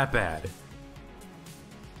it's not that bad.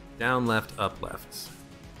 Down, left, up, left.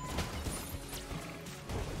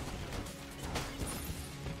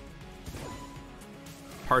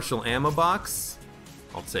 Partial ammo box.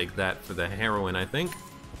 I'll take that for the Heroine, I think.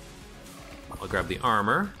 I'll grab the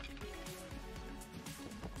armor.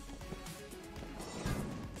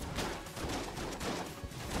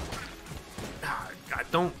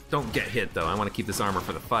 God, don't get hit though. I want to keep this armor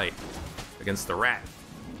for the fight against the rat.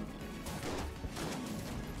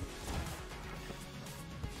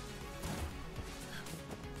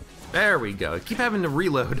 There we go. I keep having to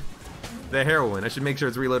reload the Heroine. I should make sure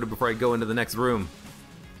it's reloaded before I go into the next room.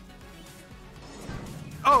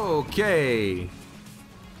 Okay.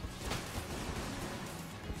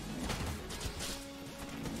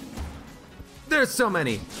 There's so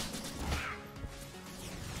many.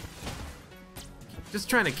 Just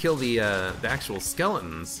trying to kill the actual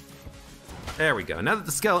skeletons. There we go. Now that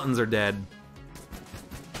the skeletons are dead.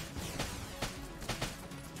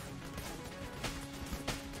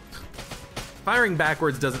 Firing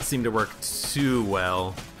backwards doesn't seem to work too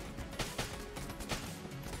well.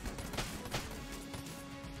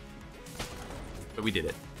 but we did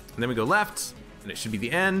it. And then we go left, and it should be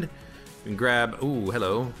the end. We can grab, ooh,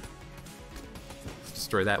 hello. Let's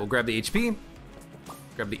destroy that. We'll grab the HP,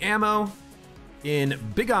 grab the ammo in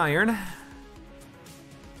Big Iron.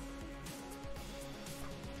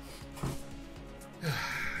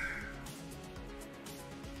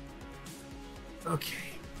 Okay.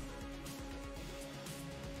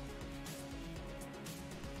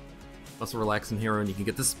 Also relax in Heroine, you can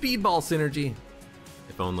get the speedball synergy.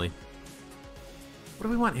 If only. What do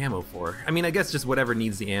we want ammo for? I mean, I guess just whatever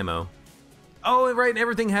needs the ammo. Oh, right,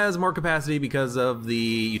 everything has more capacity because of the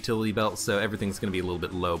utility belt, so everything's gonna be a little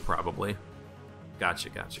bit low, probably. Gotcha,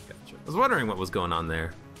 gotcha, gotcha. I was wondering what was going on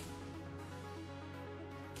there.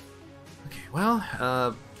 Okay, well,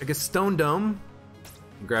 I guess Stone Dome.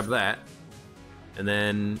 Grab that. And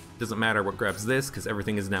then, doesn't matter what grabs this, because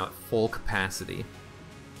everything is now at full capacity.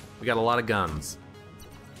 We got a lot of guns.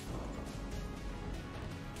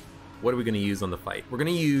 What are we gonna use on the fight? We're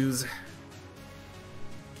gonna use...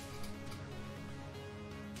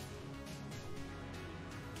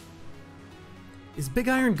 Is Big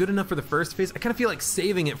Iron good enough for the first phase? I kind of feel like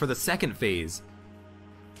saving it for the second phase.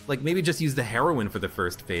 Like, maybe just use the Heroine for the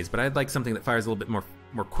first phase, but I'd like something that fires a little bit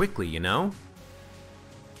more quickly, you know?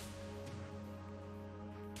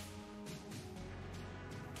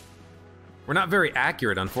 We're not very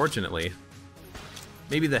accurate, unfortunately.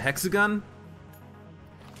 Maybe the hexagon?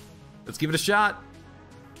 Let's give it a shot.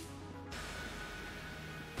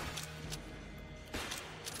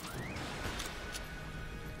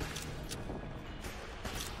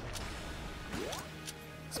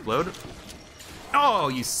 Explode. Oh,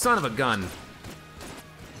 you son of a gun.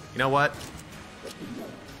 You know what?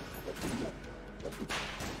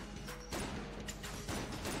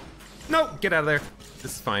 No, get out of there.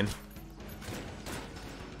 This is fine.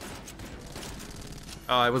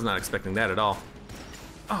 Oh, I was not expecting that at all.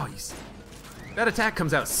 Oh, that attack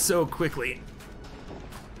comes out so quickly.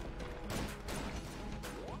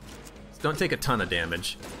 Just don't take a ton of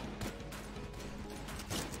damage.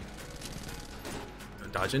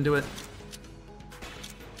 Dodge into it.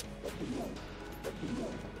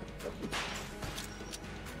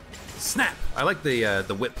 Snap! I like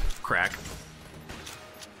the whip crack.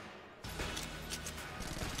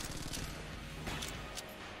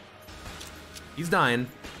 He's dying.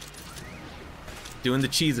 Doing the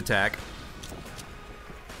cheese attack.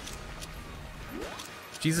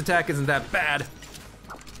 Cheese attack isn't that bad.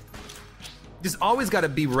 Just always gotta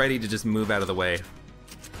be ready to just move out of the way.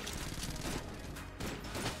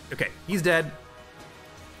 Okay, he's dead.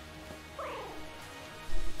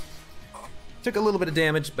 Took a little bit of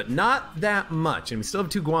damage, but not that much. And we still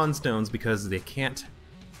have 2 Guan stones because they can't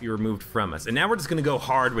be removed from us. And now we're just gonna go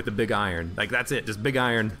hard with the Big Iron. Like, that's it, just Big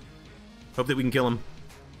Iron. Hope that we can kill him.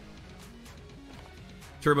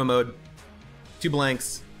 Turbo mode. 2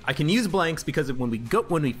 blanks. I can use blanks because when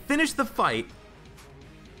we finish the fight,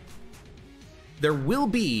 there will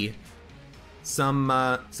be some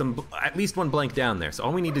at least 1 blank down there. So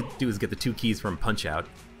all we need to do is get the 2 keys from Punch Out.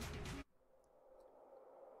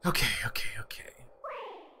 Okay.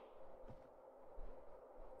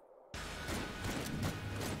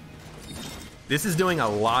 This is doing a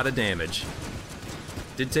lot of damage.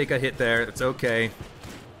 Did take a hit there, it's okay.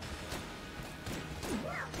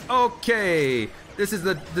 Okay, this is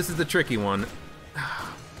the tricky one.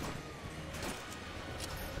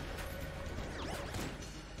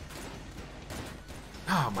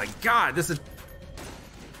 Oh my god, this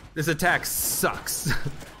attack sucks.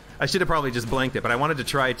 I should have probably just blanked it, but I wanted to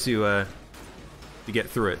try to get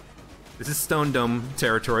through it. This is Stone Dome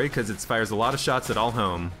territory because it fires a lot of shots at all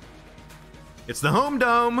home. It's the home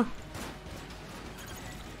dome.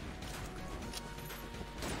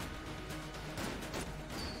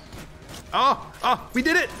 Oh, we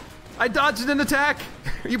did it! I dodged an attack!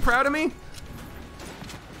 Are you proud of me?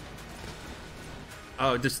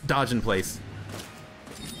 Oh, just dodge in place.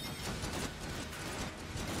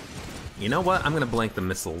 You know what? I'm gonna blank the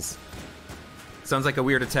missiles. Sounds like a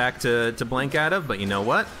weird attack to blank out of, but you know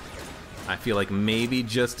what? I feel like maybe,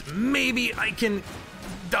 just maybe, I can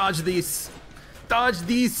dodge these. Dodge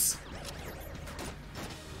these!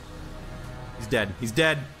 He's dead. He's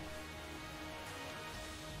dead.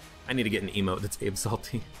 I need to get an emote that's Abe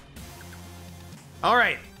Salty.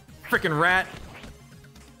 Alright, frickin' rat.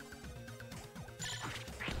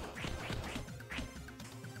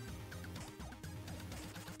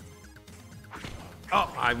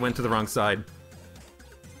 Oh, I went to the wrong side.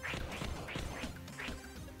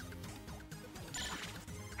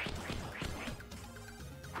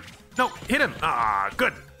 No, hit him! Ah,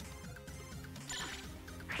 good.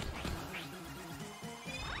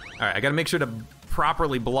 Alright, I gotta make sure to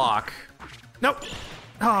properly block Nope.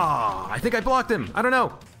 Ah, I think I blocked him. I don't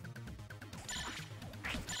know.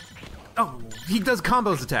 Oh, he does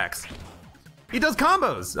combos attacks. He does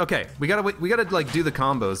combos. Okay, we gotta like do the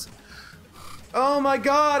combos. Oh my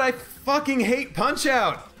god, I fucking hate Punch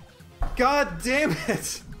Out. God damn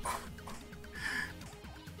it.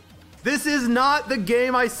 This is not the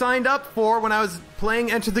game I signed up for when I was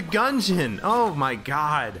playing Enter the Gungeon. Oh my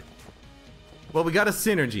god. Well, we got a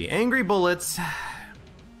synergy. Angry bullets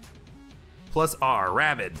plus R,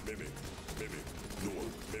 rabid.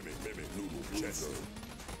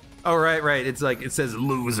 Oh, right. It's like, it says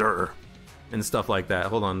loser and stuff like that.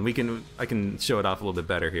 Hold on, I can show it off a little bit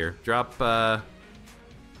better here. Drop, what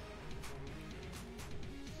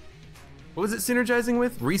was it synergizing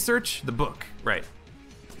with? Research the book, right.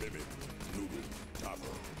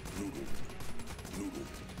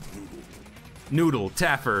 Noodle,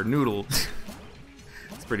 Taffer, Noodle.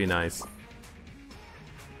 It's pretty nice.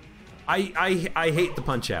 I hate the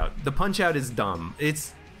Punch Out. The Punch Out is dumb.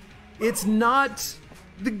 It's not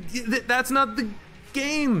that's not the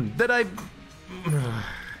game that I.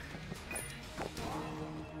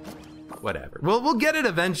 Whatever. We'll get it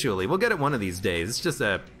eventually. We'll get it one of these days. It's just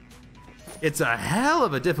it's a hell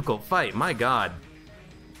of a difficult fight. My God.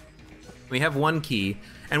 We have one key,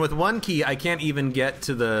 and with one key, I can't even get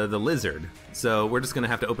to the lizard. So we're just gonna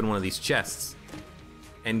have to open one of these chests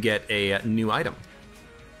and get a new item.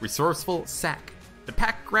 Resourceful sack. The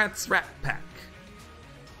Pack Rat's Rat Pack.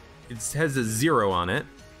 It has a 0 on it.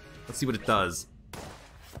 Let's see what it does.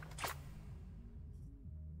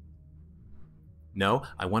 No,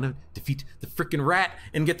 I want to defeat the frickin' rat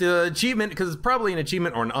and get the achievement, because it's probably an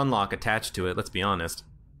achievement or an unlock attached to it, let's be honest.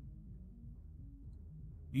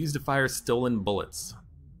 Use to fire stolen bullets.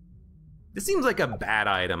 This seems like a bad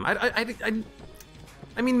item.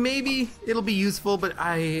 I mean, maybe it'll be useful, but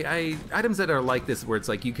items that are like this, where it's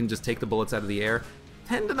like you can just take the bullets out of the air,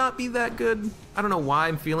 tend to not be that good. I don't know why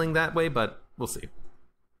I'm feeling that way, but we'll see.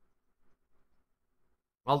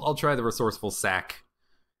 I'll try the resourceful sack,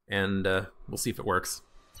 and we'll see if it works.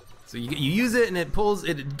 So you use it, and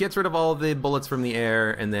it gets rid of all the bullets from the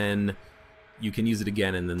air, and then you can use it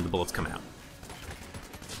again, and then the bullets come out.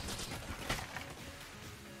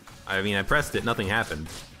 I mean, I pressed it, nothing happened.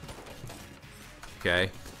 Okay.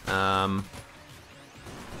 I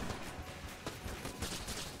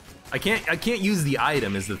can't use the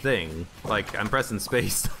item is the thing. Like, I'm pressing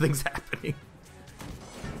space, nothing's happening.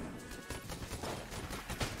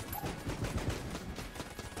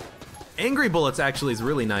 Angry bullets actually is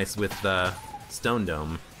really nice with Stone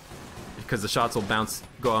Dome, because the shots will bounce,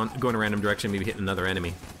 go in a random direction, maybe hit another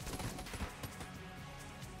enemy.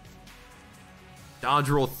 Dodge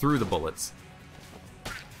roll through the bullets.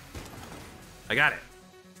 I got it.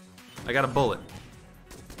 I got a bullet.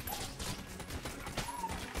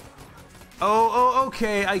 Oh,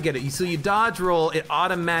 okay, I get it. So you dodge roll, it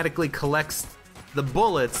automatically collects the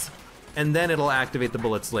bullets, and then it'll activate the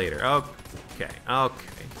bullets later. Okay.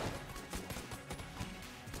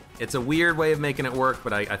 It's a weird way of making it work,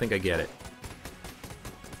 but I think I get it.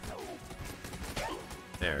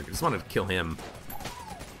 There, I just wanted to kill him.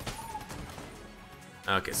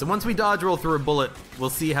 Okay, so once we dodge roll through a bullet, we'll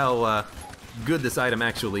see how good this item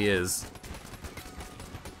actually is.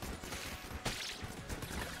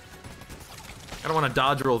 I don't want to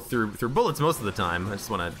dodge roll through bullets most of the time. I just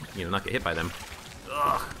want to, not get hit by them.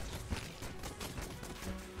 Ugh.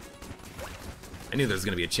 I knew there was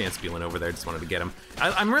going to be a chance spieling over there. I just wanted to get him.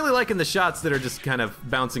 I'm really liking the shots that are just kind of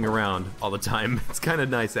bouncing around all the time. It's kind of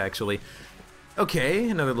nice, actually. Okay,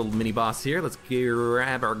 another little mini boss here. Let's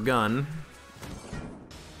grab our gun.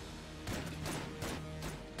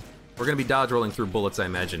 We're gonna be dodge rolling through bullets, I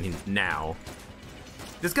imagine, now.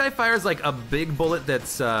 This guy fires like a big bullet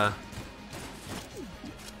that's,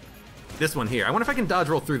 this one here. I wonder if I can dodge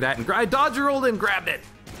roll through that and I dodge rolled and grabbed it!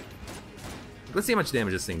 Let's see how much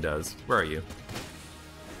damage this thing does. Where are you?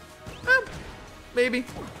 Maybe.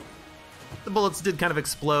 The bullets did kind of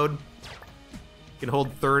explode. You can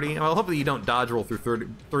hold 30. Well, hopefully you don't dodge roll through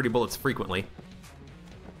 30 bullets frequently.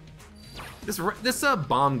 This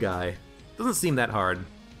bomb guy doesn't seem that hard.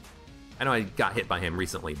 I know I got hit by him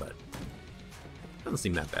recently, but doesn't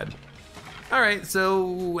seem that bad. All right,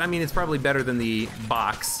 so, I mean, it's probably better than the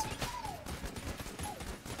box.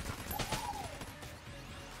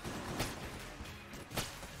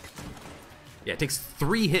 Yeah, it takes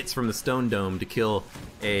 3 hits from the Stone Dome to kill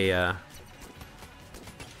a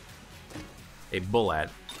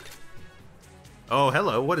bullet. Oh,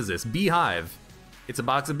 hello, what is this? Beehive. It's a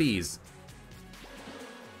box of bees.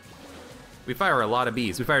 We fire a lot of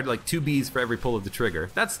bees. We fired like 2 bees for every pull of the trigger.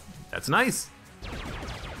 That's nice.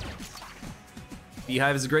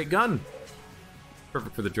 Beehive is a great gun.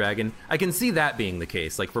 Perfect for the dragon. I can see that being the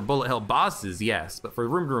case. Like, for bullet hell bosses, yes. But for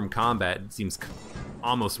room-to-room combat, it seems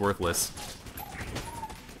almost worthless.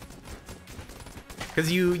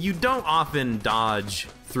 Because you don't often dodge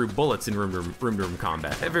through bullets in room-to-room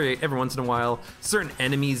combat. Every once in a while. Certain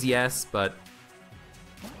enemies, yes, but...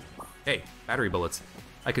 Hey, battery bullets.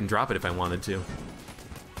 I can drop it if I wanted to.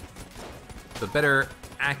 The better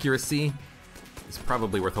accuracy is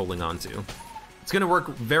probably worth holding on to. It's gonna work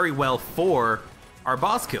very well for our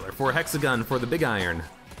boss killer, for Hexagon, for the Big Iron,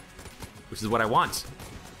 which is what I want.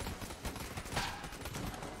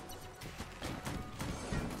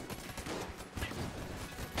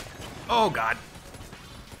 Oh God.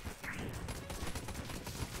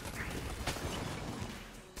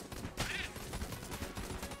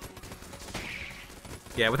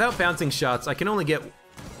 Yeah, without bouncing shots, I can only get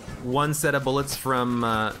one set of bullets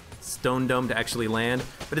from Stone Dome to actually land,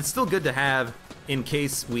 but it's still good to have in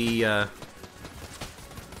case we... It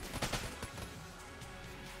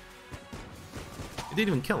didn't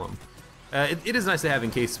even kill him. It is nice to have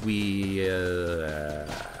in case we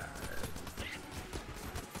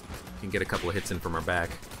can get a couple of hits in from our back.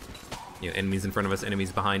 You know, enemies in front of us,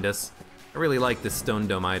 enemies behind us. I really like this Stone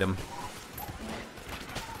Dome item.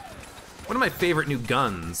 One of my favorite new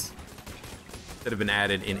guns that have been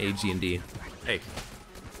added in AG&D. Hey.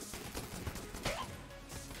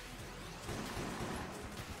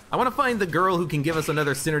 I want to find the girl who can give us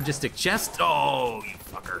another synergistic chest. Oh, you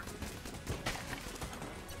fucker.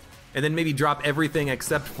 And then maybe drop everything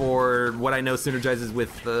except for what I know synergizes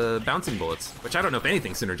with bouncing bullets, which I don't know if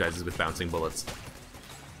anything synergizes with bouncing bullets.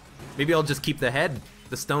 Maybe I'll just keep the head,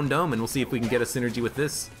 the Stone Dome, and we'll see if we can get a synergy with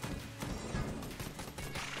this.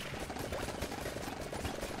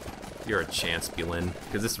 You're a chance, Bulin,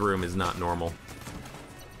 because this room is not normal.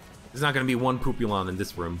 There's not gonna be one Pupulon in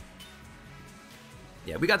this room.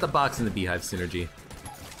 Yeah, we got the box and the beehive synergy.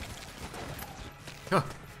 Huh.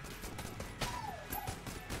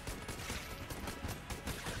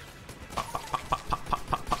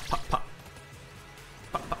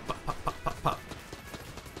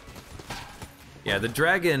 Yeah, the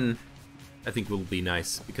dragon, I think, will be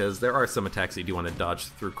nice, because there are some attacks that you do want to dodge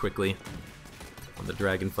through quickly on the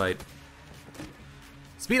dragon fight.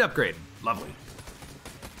 Speed upgrade, lovely.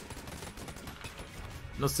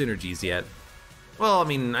 No synergies yet. Well, I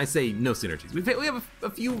mean, I say no synergies. We have a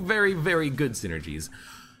few very, very good synergies.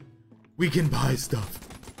 We can buy stuff.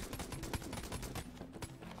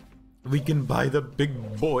 We can buy the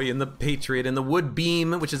big boy and the Patriot and the wood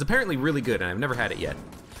beam, which is apparently really good, and I've never had it yet.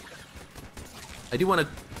 I do want to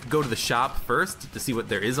go to the shop first to see what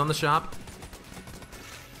there is on the shop.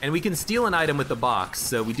 And we can steal an item with the box,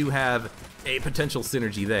 so we do have a potential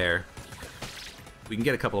synergy there. We can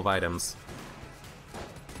get a couple of items.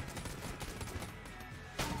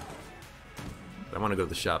 But I want to go to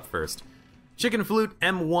the shop first. Chicken Flute,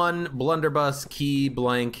 M1, Blunderbuss, Key,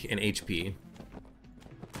 Blank, and HP.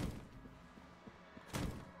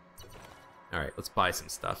 Alright, let's buy some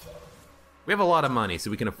stuff. We have a lot of money,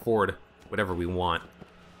 so we can afford whatever we want.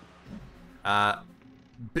 I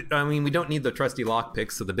mean, we don't need the trusty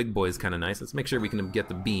lockpicks, so the big boy is kind of nice. Let's make sure we can get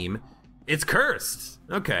the beam. It's cursed!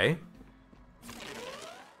 Okay.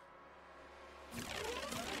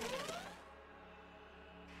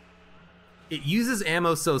 It uses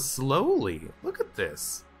ammo so slowly. Look at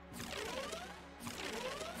this.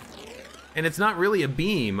 And it's not really a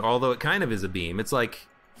beam, although it kind of is a beam. It's like...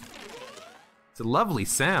 It's a lovely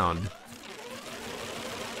sound.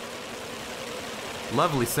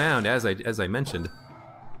 Lovely sound, as I mentioned.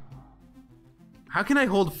 How can I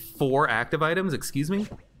hold 4 active items? Excuse me?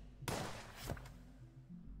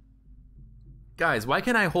 Guys, why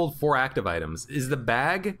can't I hold 4 active items? Is the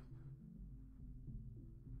bag...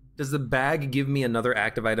 Does the bag give me another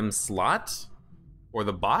active item slot? Or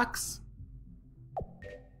the box?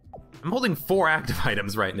 I'm holding 4 active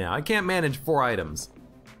items right now. I can't manage 4 items.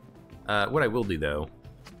 What I will do, though,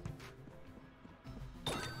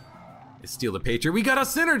 is steal the Patriot. We got a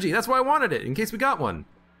synergy! That's why I wanted it, in case we got one.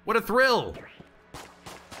 What a thrill!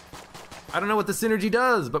 I don't know what the synergy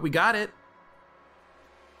does, but we got it.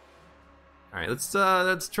 Alright,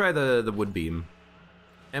 let's try the wood beam.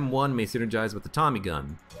 M1 may synergize with the Tommy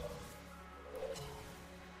gun.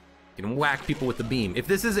 You can whack people with the beam. If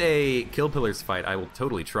this is a Kill Pillars fight, I will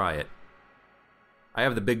totally try it. I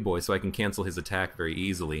have the big boy, so I can cancel his attack very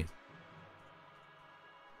easily.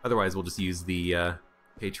 Otherwise, we'll just use the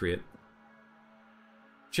Patriot.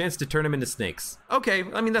 Chance to turn him into snakes. Okay,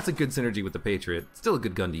 I mean, that's a good synergy with the Patriot. Still a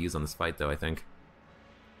good gun to use on this fight, though, I think.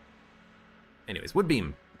 Anyways, wood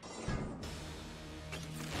beam.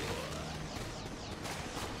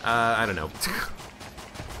 I don't know.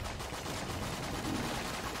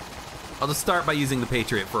 I'll just start by using the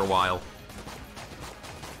Patriot for a while.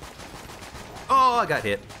 Oh, I got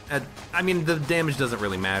hit. I mean, the damage doesn't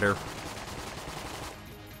really matter.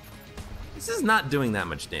 This is not doing that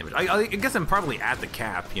much damage. I guess I'm probably at the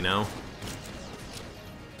cap, you know?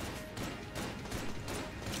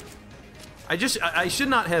 I should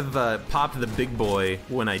not have popped the big boy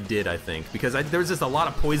when I did, I think, because there was just a lot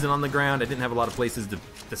of poison on the ground. I didn't have a lot of places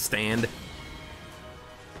to stand.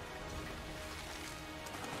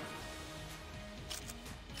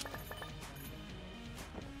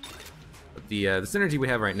 But the synergy we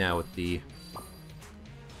have right now with the...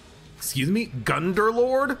 Excuse me?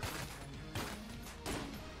 Gunderlord?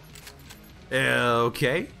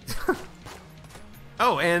 Okay.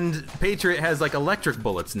 Oh, and Patriot has, like, electric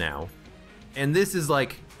bullets now. And this is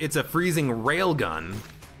like, it's a freezing railgun.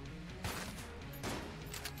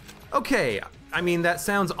 Okay, I mean, that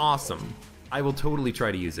sounds awesome. I will totally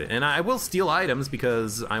try to use it. And I will steal items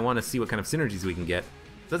because I want to see what kind of synergies we can get.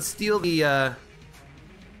 Let's steal the,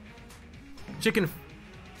 chicken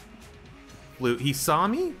flute. He saw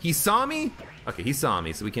me? He saw me? Okay, he saw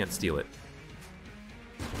me, so we can't steal it.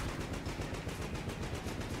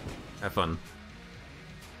 Have fun.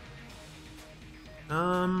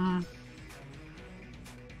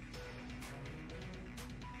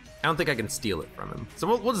 I don't think I can steal it from him. So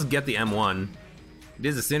we'll just get the M1. It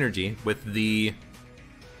is a synergy with the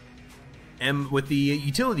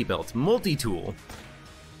utility belt, multi-tool.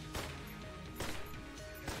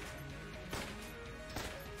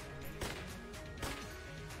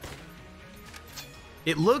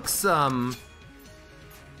 It looks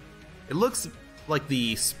like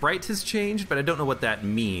the sprite has changed, but I don't know what that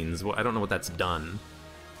means. I don't know what that's done.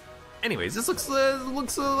 Anyways, this looks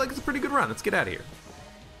like it's a pretty good run. Let's get out of here.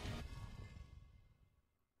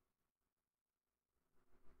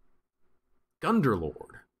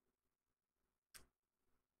 Gunderlord.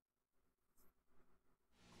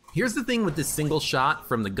 Here's the thing with this single shot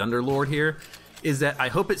from the Gunderlord here, is that I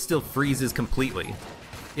hope it still freezes completely.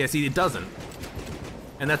 Yeah, see, it doesn't.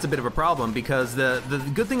 And that's a bit of a problem because the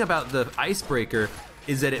good thing about the icebreaker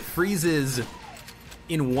is that it freezes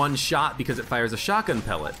in one shot because it fires a shotgun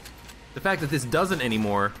pellet. The fact that this doesn't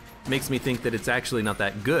anymore makes me think that it's actually not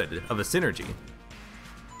that good of a synergy.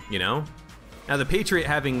 You know? Now the Patriot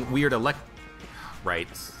having weird Right,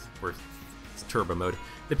 it's turbo mode.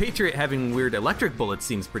 The Patriot having weird electric bullets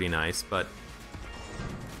seems pretty nice, but...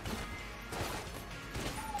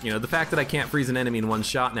 You know, the fact that I can't freeze an enemy in one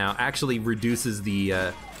shot now actually reduces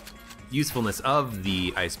the usefulness of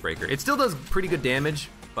the icebreaker. It still does pretty good damage,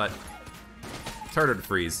 but it's harder to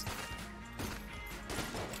freeze.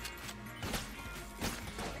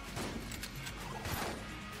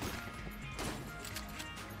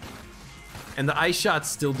 And the ice shots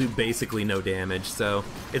still do basically no damage, so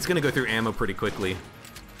it's gonna go through ammo pretty quickly.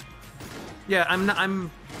 Yeah,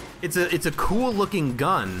 it's a cool looking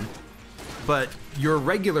gun, but your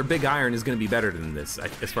regular big iron is gonna be better than this,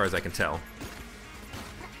 as far as I can tell.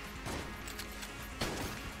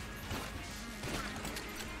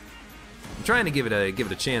 I'm trying to give it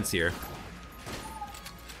a chance here.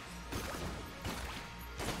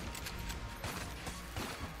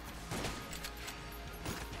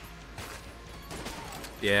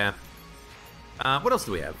 Yeah. What else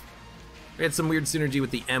do we have? We had some weird synergy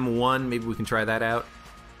with the M1. Maybe we can try that out.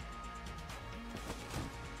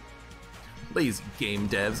 Lazy game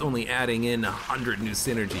devs, only adding in 100 new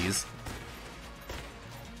synergies.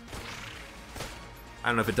 I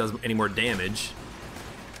don't know if it does any more damage.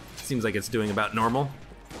 Seems like it's doing about normal.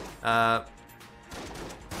 Let's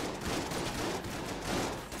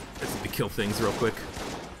need to kill things real quick.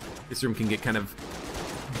 This room can get kind of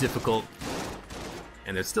difficult.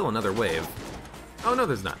 And there's still another wave. Oh, no,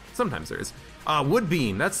 there's not. Sometimes there is. Wood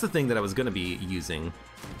beam. That's the thing that I was going to be using.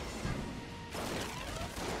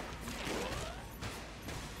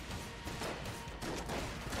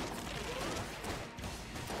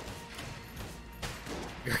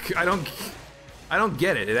 I don't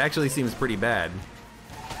get it. It actually seems pretty bad.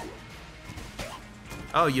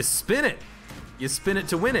 Oh, you spin it. You spin it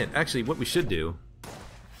to win it. Actually, what we should do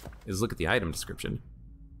is look at the item description.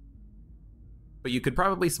 But you could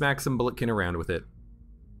probably smack some bulletkin around with it.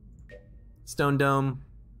 Stone Dome.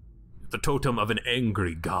 The totem of an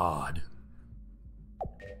angry god.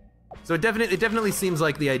 So it definitely seems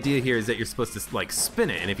like the idea here is that you're supposed to, like, spin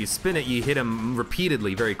it. And if you spin it, you hit him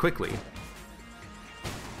repeatedly very quickly.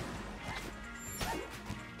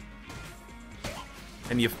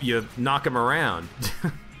 And you knock him around.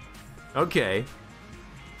 Okay.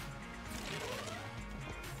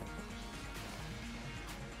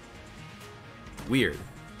 Weird.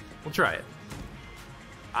 We'll try it.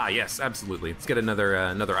 Ah, yes, absolutely. Let's get another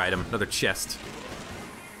another item, another chest.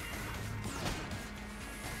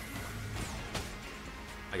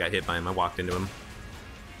 I got hit by him. I walked into him.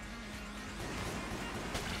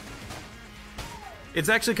 It's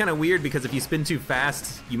actually kind of weird because if you spin too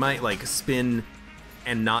fast, you might like spin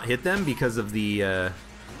and not hit them because of the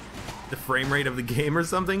frame rate of the game or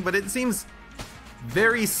something. But it seems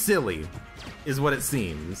very silly, is what it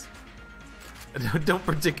seems. I don't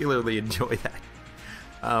particularly enjoy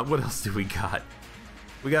that. What else do we got?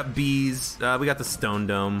 We got bees. We got the stone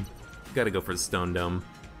dome. Gotta go for the stone dome.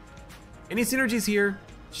 Any synergies here?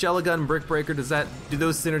 Shell-a-gun, brick breaker. Do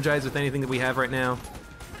those synergize with anything that we have right now?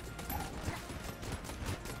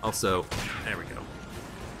 Also, there we go.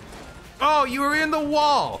 Oh, you were in the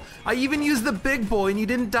wall! I even used the big boy and you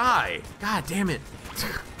didn't die. God damn it.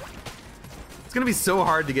 It's gonna be so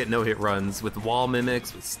hard to get no-hit runs with wall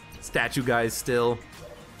mimics, with statue guys still.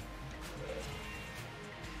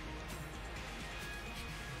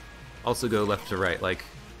 Also go left to right, like...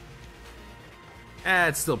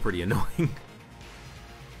 it's still pretty annoying.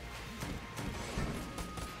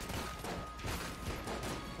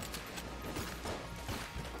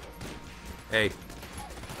 Hey,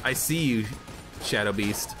 I see you, Shadow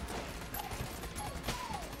Beast.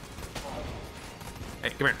 Hey,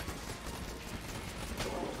 come here.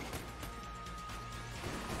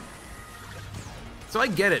 So I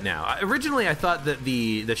get it now. Originally I thought that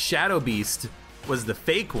the Shadow Beast was the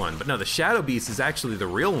fake one, but no, the Shadow Beast is actually the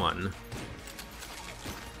real one.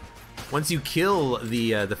 Once you kill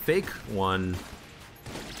the fake one,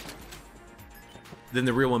 then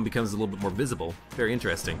the real one becomes a little bit more visible. Very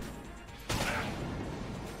interesting.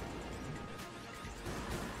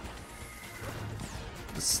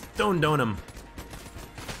 Stone him.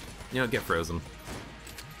 You know, get frozen.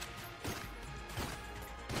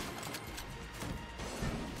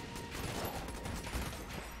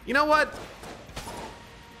 You know what?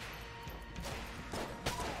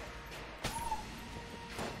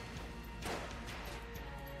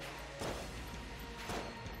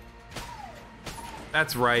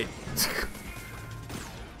 That's right.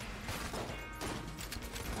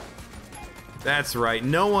 That's right.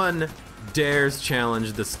 No one dares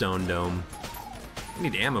challenge the stone dome. I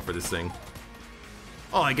need ammo for this thing.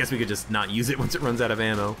 Oh, I guess we could just not use it once it runs out of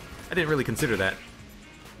ammo. I didn't really consider that.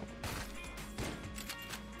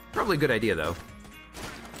 Probably a good idea, though.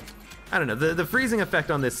 I don't know. The freezing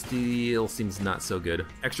effect on this steel seems not so good.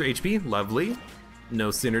 Extra HP, lovely. No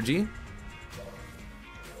synergy.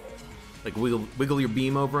 Like wiggle your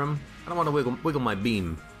beam over him. I don't want to wiggle my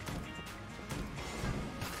beam.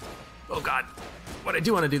 Oh god. What I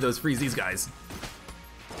do want to do though is freeze these guys.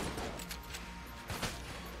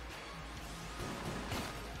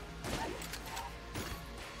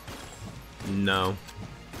 No.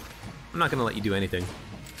 I'm not gonna let you do anything.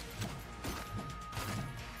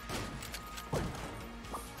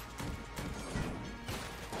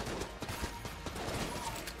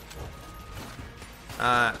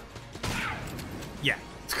 Yeah.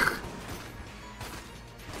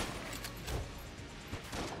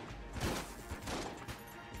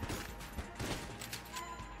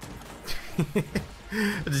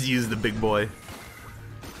 I'll just use the big boy.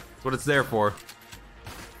 That's what it's there for.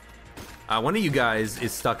 One of you guys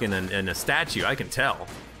is stuck in a statue, I can tell.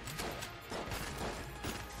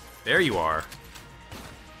 There you are.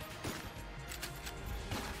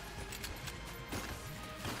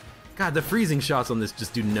 God, the freezing shots on this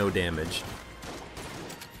just do no damage.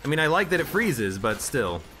 I mean, I like that it freezes, but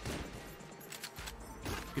still.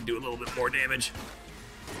 Could do a little bit more damage.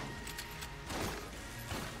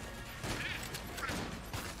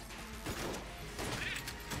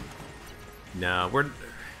 No, we're...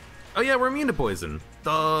 Oh yeah, we're immune to poison.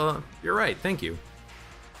 You're right, thank you.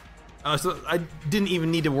 So I didn't even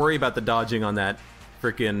need to worry about the dodging on that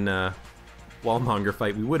frickin' Wallmonger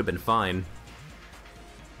fight. We would have been fine.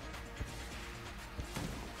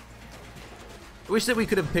 I wish that we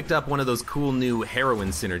could have picked up one of those cool new Heroine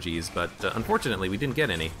synergies, but unfortunately we didn't get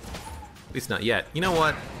any. At least not yet. You know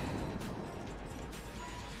what?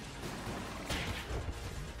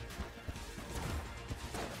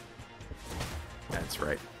 That's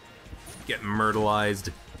right. Get myrtleized.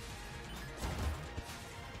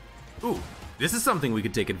 Ooh, this is something we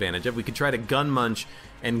could take advantage of. We could try to gun munch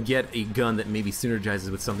and get a gun that maybe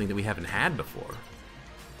synergizes with something that we haven't had before.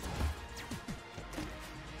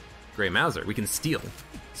 Grey Mauser, we can steal.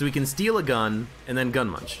 So we can steal a gun and then gun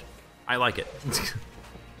munch. I like it.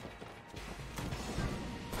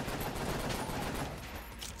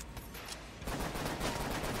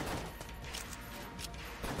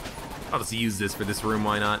 I'll just use this for this room,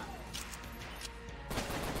 why not?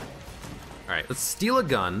 Alright, let's steal a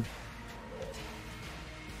gun.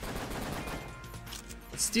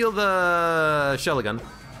 Let's steal the Shell-a-gun.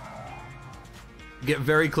 Get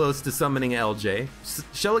very close to summoning LJ.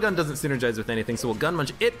 Shell-a-gun doesn't synergize with anything, so we'll gun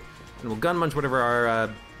munch it, and we'll gun munch whatever our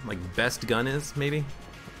like best gun is, maybe.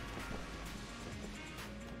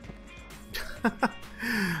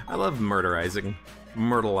 I love murderizing.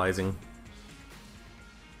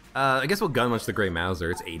 I guess we'll gun munch the Grey Mauser.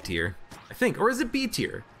 It's A tier, I think, or is it B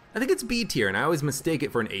tier? I think it's B tier, and I always mistake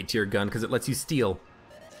it for an A tier gun because it lets you steal.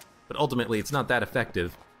 But ultimately, it's not that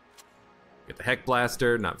effective. Get the Heck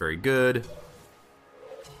Blaster, not very good.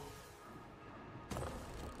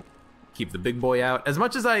 Keep the big boy out. As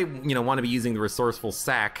much as I, want to be using the resourceful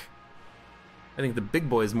sack, I think the big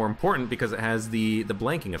boy is more important because it has the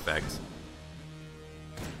blanking effect.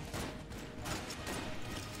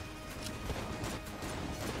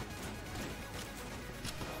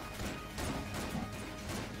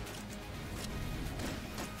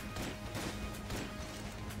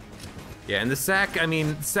 Yeah, and the sack,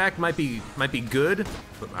 sack might be good.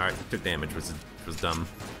 All right, took damage, which was dumb.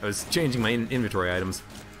 I was changing my inventory items.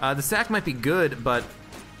 The sack might be good, but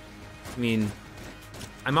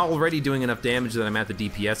I'm already doing enough damage that I'm at the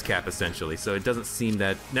DPS cap essentially, so it doesn't seem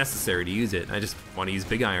that necessary to use it. I just want to use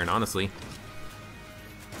Big Iron, honestly.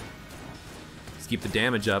 Just keep the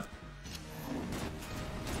damage up.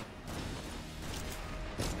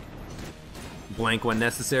 Blank when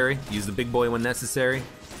necessary. Use the big boy when necessary.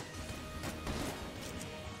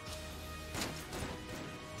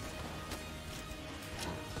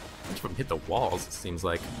 Hit the walls, it seems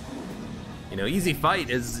like. Easy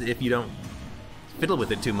fight is if you don't fiddle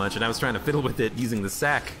with it too much, and I was trying to fiddle with it using the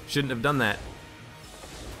sack. Shouldn't have done that.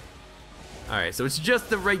 Alright, so it's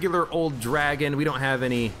just the regular old dragon. We don't have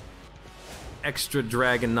any extra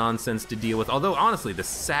dragon nonsense to deal with, although honestly the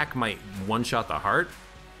sack might one-shot the heart.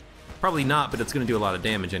 Probably not, but it's gonna do a lot of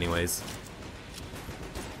damage anyways.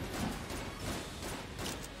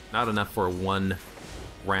 Not enough for a one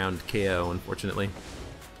round KO, unfortunately.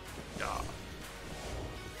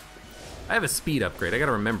 I have a speed upgrade, I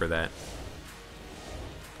gotta remember that.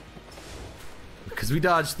 Because we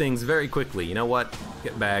dodge things very quickly. You know what?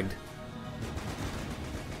 Get bagged.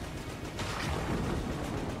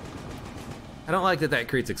 I don't like that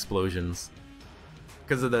creates explosions.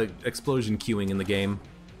 Because of the explosion queuing in the game.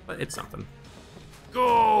 But it's something.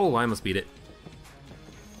 Oh, I almost beat it.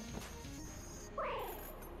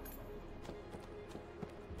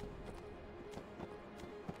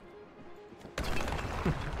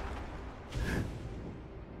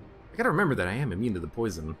 I gotta remember that I am immune to the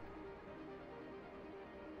poison.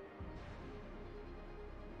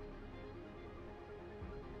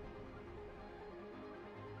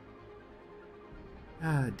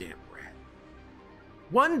 Ah, damn rat.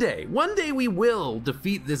 One day we will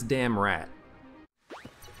defeat this damn rat.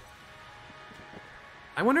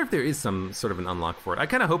 I wonder if there is some sort of an unlock for it. I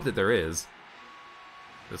kind of hope that there is.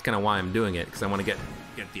 That's kind of why I'm doing it, because I want to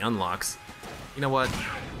get the unlocks. You know what?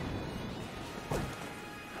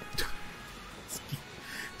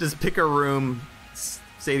 Just pick a room,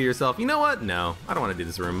 say to yourself, you know what? No, I don't want to do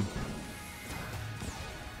this room.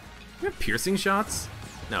 You have piercing shots?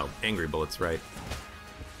 No, angry bullets, right.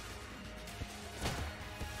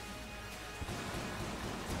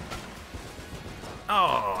 Oh,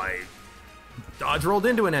 I dodge rolled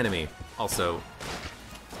into an enemy. Also,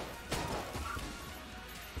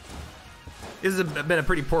 this has been a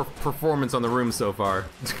pretty poor performance on the room so far.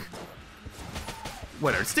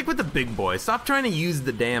 Whatever, stick with the big boy. Stop trying to use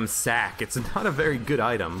the damn sack. It's not a very good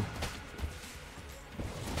item.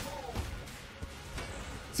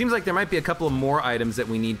 Seems like there might be a couple of more items that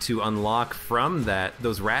we need to unlock from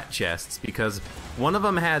those rat chests, because one of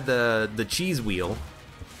them had the cheese wheel.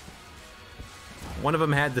 One of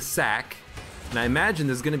them had the sack. And I imagine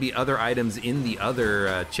there's gonna be other items in the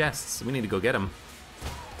other chests. We need to go get them.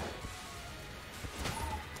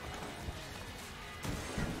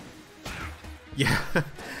 Yeah,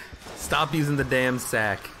 stop using the damn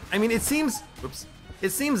sack. I mean, it seems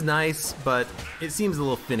nice, but it seems a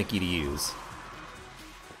little finicky to use.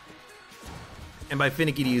 And by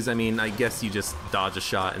finicky to use, I mean, I guess you just dodge a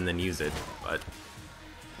shot and then use it, but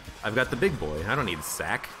I've got the big boy. I don't need a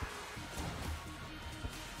sack.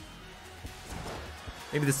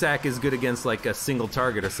 Maybe the sack is good against like a single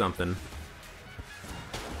target or something.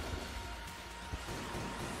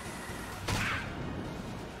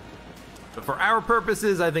 But for our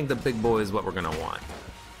purposes, I think the big boy is what we're gonna want.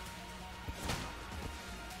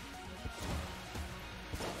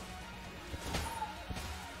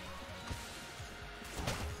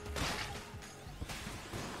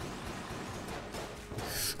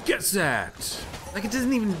 Get sacked! Like, it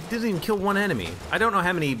didn't even kill one enemy. I don't know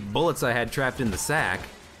how many bullets I had trapped in the sack.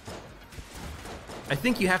 I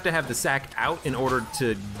think you have to have the sack out in order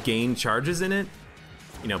to gain charges in it.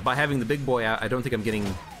 You know, by having the big boy out, I don't think I'm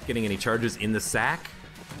getting any charges in the sack.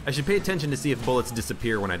 I should pay attention to see if bullets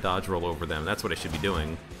disappear when I dodge roll over them. That's what I should be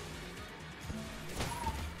doing.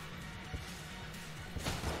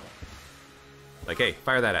 Like, hey,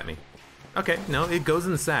 fire that at me. Okay, no, it goes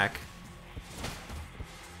in the sack.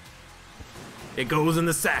 It goes in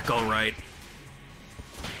the sack, all right.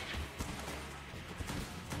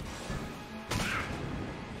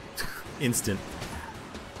 Instant.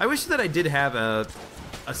 I wish that I did have a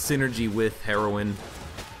synergy with Heroine.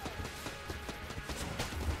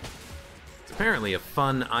 It's apparently a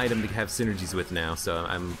fun item to have synergies with now, so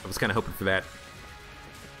I was kind of hoping for that.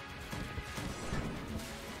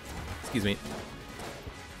 Excuse me.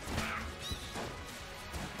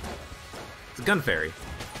 It's a gun fairy.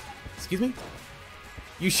 Excuse me?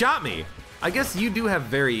 You shot me! I guess you do have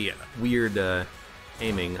very weird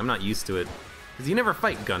aiming. I'm not used to it. Because you never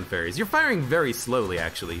fight gun fairies. You're firing very slowly,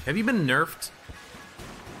 actually. Have you been nerfed?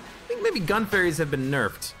 I think maybe gun fairies have been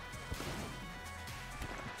nerfed.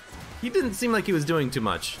 He didn't seem like he was doing too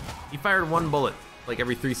much. He fired one bullet, like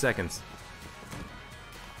every 3 seconds.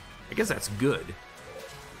 I guess that's good.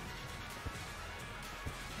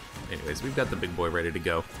 Anyways, we've got the big boy ready to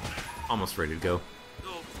go. Almost ready to go.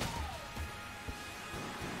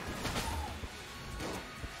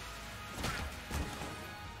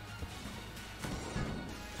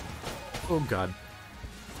 Oh god.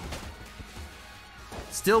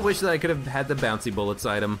 Still wish that I could have had the bouncy bullets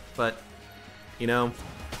item, but, you know,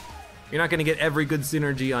 you're not gonna get every good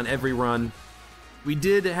synergy on every run. We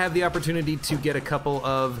did have the opportunity to get a couple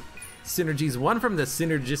of synergies, one from the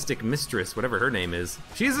Synergistic Mistress, whatever her name is.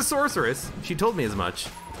 She is a sorceress, she told me as much.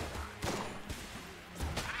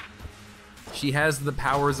 She has the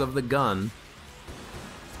powers of the gun.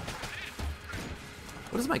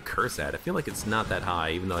 What is my curse at? I feel like it's not that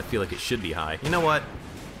high, even though I feel like it should be high. You know what?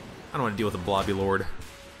 I don't want to deal with a blobby lord.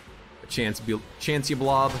 A chance you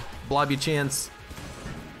blob. Blob you chance.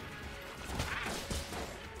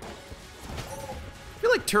 I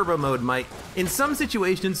feel like turbo mode might... In some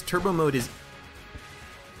situations, turbo mode is...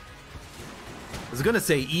 I was gonna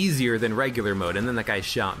say easier than regular mode, and then that guy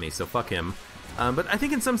shot me, so fuck him. But I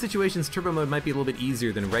think in some situations, turbo mode might be a little bit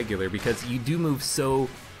easier than regular because you do move so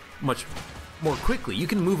much more quickly. You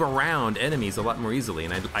can move around enemies a lot more easily,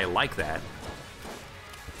 and I like that.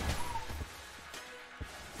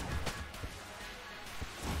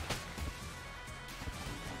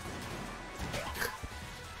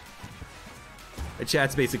 The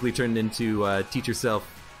chat's basically turned into teach yourself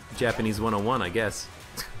Japanese 101, I guess.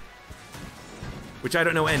 Which I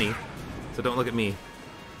don't know any, so don't look at me.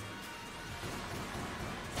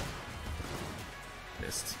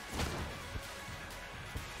 Missed.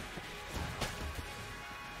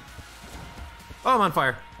 Oh, I'm on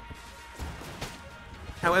fire.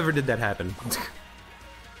 However did that happen?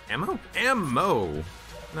 Ammo? Ammo!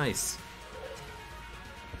 Nice.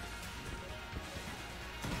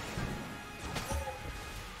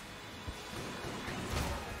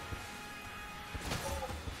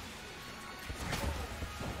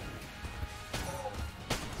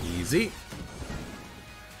 Easy.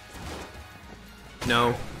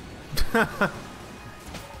 No.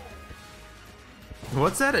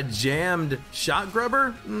 What's that, a jammed shot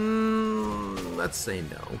grubber? Let's say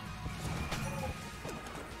no.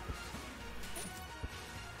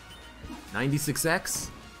 96X?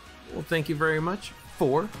 Well, thank you very much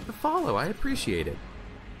for the follow. I appreciate it.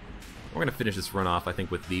 We're gonna finish this run off, I think,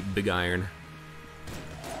 with the big iron.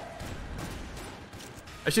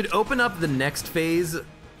 I should open up the next phase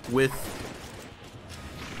with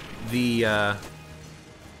the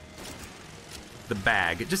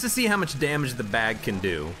bag, just to see how much damage the bag can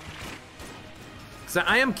do. So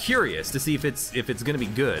I am curious to see if it's gonna be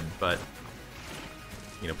good, but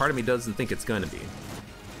you know, part of me doesn't think it's gonna be.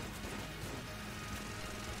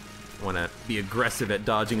 I wanna be aggressive at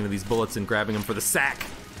dodging into these bullets and grabbing them for the sack.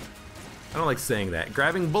 I don't like saying that.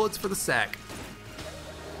 Grabbing bullets for the sack.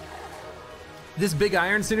 This big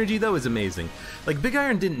iron synergy though is amazing. Like, big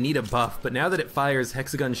iron didn't need a buff, but now that it fires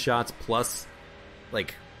hexagon shots plus,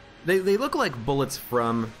 like, they look like bullets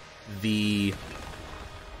from the...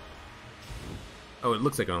 Oh, it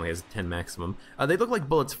looks like it only has 10 maximum. They look like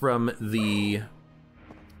bullets from the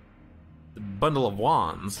bundle of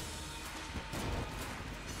wands.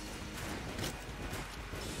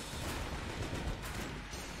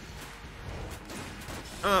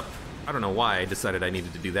 I don't know why I decided I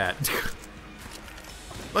needed to do that.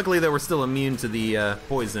 Luckily, they were still immune to the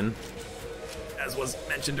poison. as was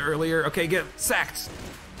mentioned earlier. Okay, get sacked.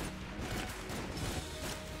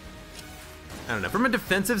 I don't know. From a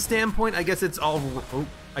defensive standpoint, I guess it's all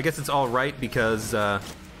right because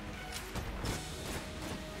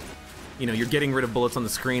you know, you're getting rid of bullets on the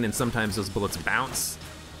screen, and sometimes those bullets bounce.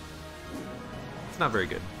 It's not very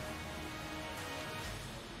good.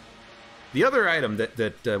 The other item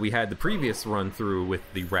that we had the previous run through with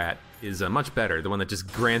the rat is much better. The one that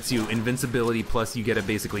just grants you invincibility, plus you get to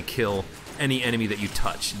basically kill any enemy that you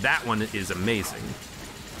touch. That one is amazing.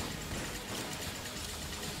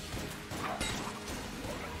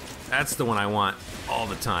 That's the one I want all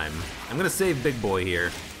the time. I'm gonna save Big Boy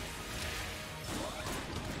here.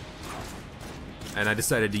 And I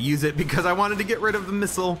decided to use it because I wanted to get rid of the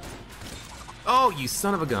missile. Oh, you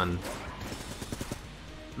son of a gun.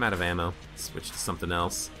 I'm out of ammo. Switch to something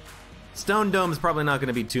else. Stone Dome's probably not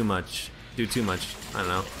gonna be do too much. I don't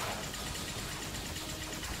know.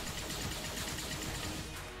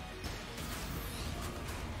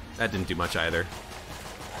 That didn't do much either.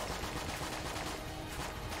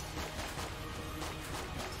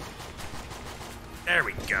 There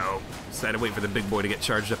we go. Just had to wait for the big boy to get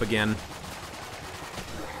charged up again.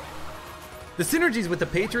 The synergies with the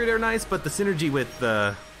Patriot are nice, but the synergy with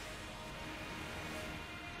the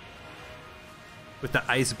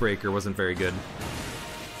Icebreaker wasn't very good.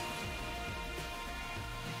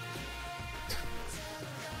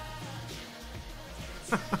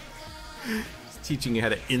 Just teaching you how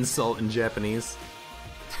to insult in Japanese.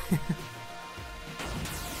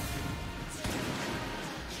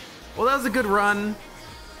 Well, that was a good run.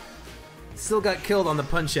 Still got killed on the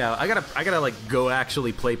Punch Out. I gotta like go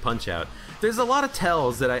actually play Punch Out. There's a lot of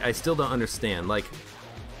tells that I still don't understand. Like,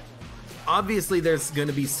 obviously there's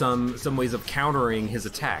gonna be some ways of countering his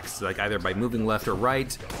attacks, like either by moving left or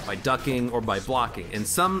right, by ducking, or by blocking. And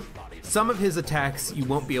some of his attacks you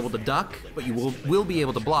won't be able to duck, but you will be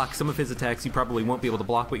able to block. Some of his attacks you probably won't be able to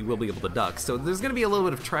block, but you will be able to duck. So there's gonna be a little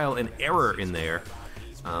bit of trial and error in there,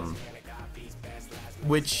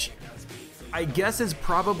 which I guess is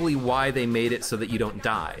probably why they made it so that you don't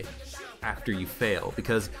die after you fail.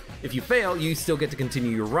 Because if you fail, you still get to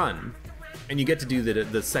continue your run. And you get to do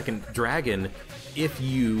the second dragon if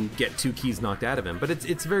you get 2 keys knocked out of him. But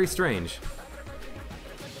it's very strange.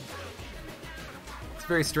 It's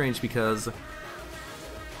very strange because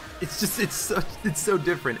it's so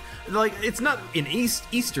different. Like, it's not an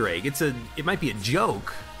Easter egg. It might be a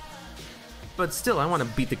joke. But still, I want to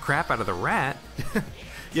beat the crap out of the rat.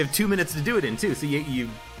 You have 2 minutes to do it in too. So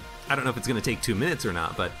I don't know if it's going to take 2 minutes or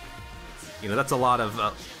not, but you know, that's a lot of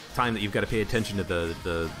time that you've got to pay attention to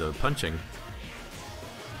the punching.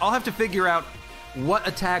 I'll have to figure out what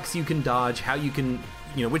attacks you can dodge, how you can,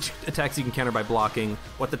 you know, which attacks you can counter by blocking,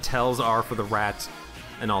 what the tells are for the rat,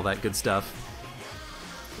 and all that good stuff.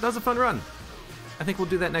 But that was a fun run. I think we'll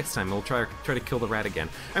do that next time. We'll try to kill the rat again.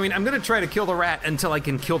 I mean, I'm gonna try to kill the rat until I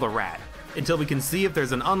can kill the rat. Until we can see if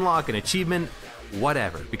there's an unlock, an achievement,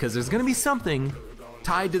 whatever. Because there's gonna be something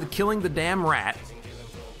tied to killing the damn rat.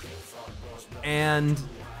 And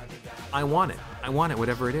I want it. I want it,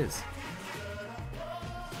 whatever it is.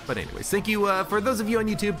 But anyways, thank you for those of you on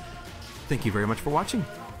YouTube. Thank you very much for watching.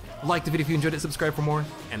 Like the video if you enjoyed it, subscribe for more,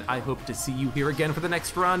 and I hope to see you here again for the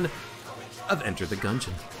next run of Enter the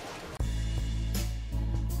Gungeon.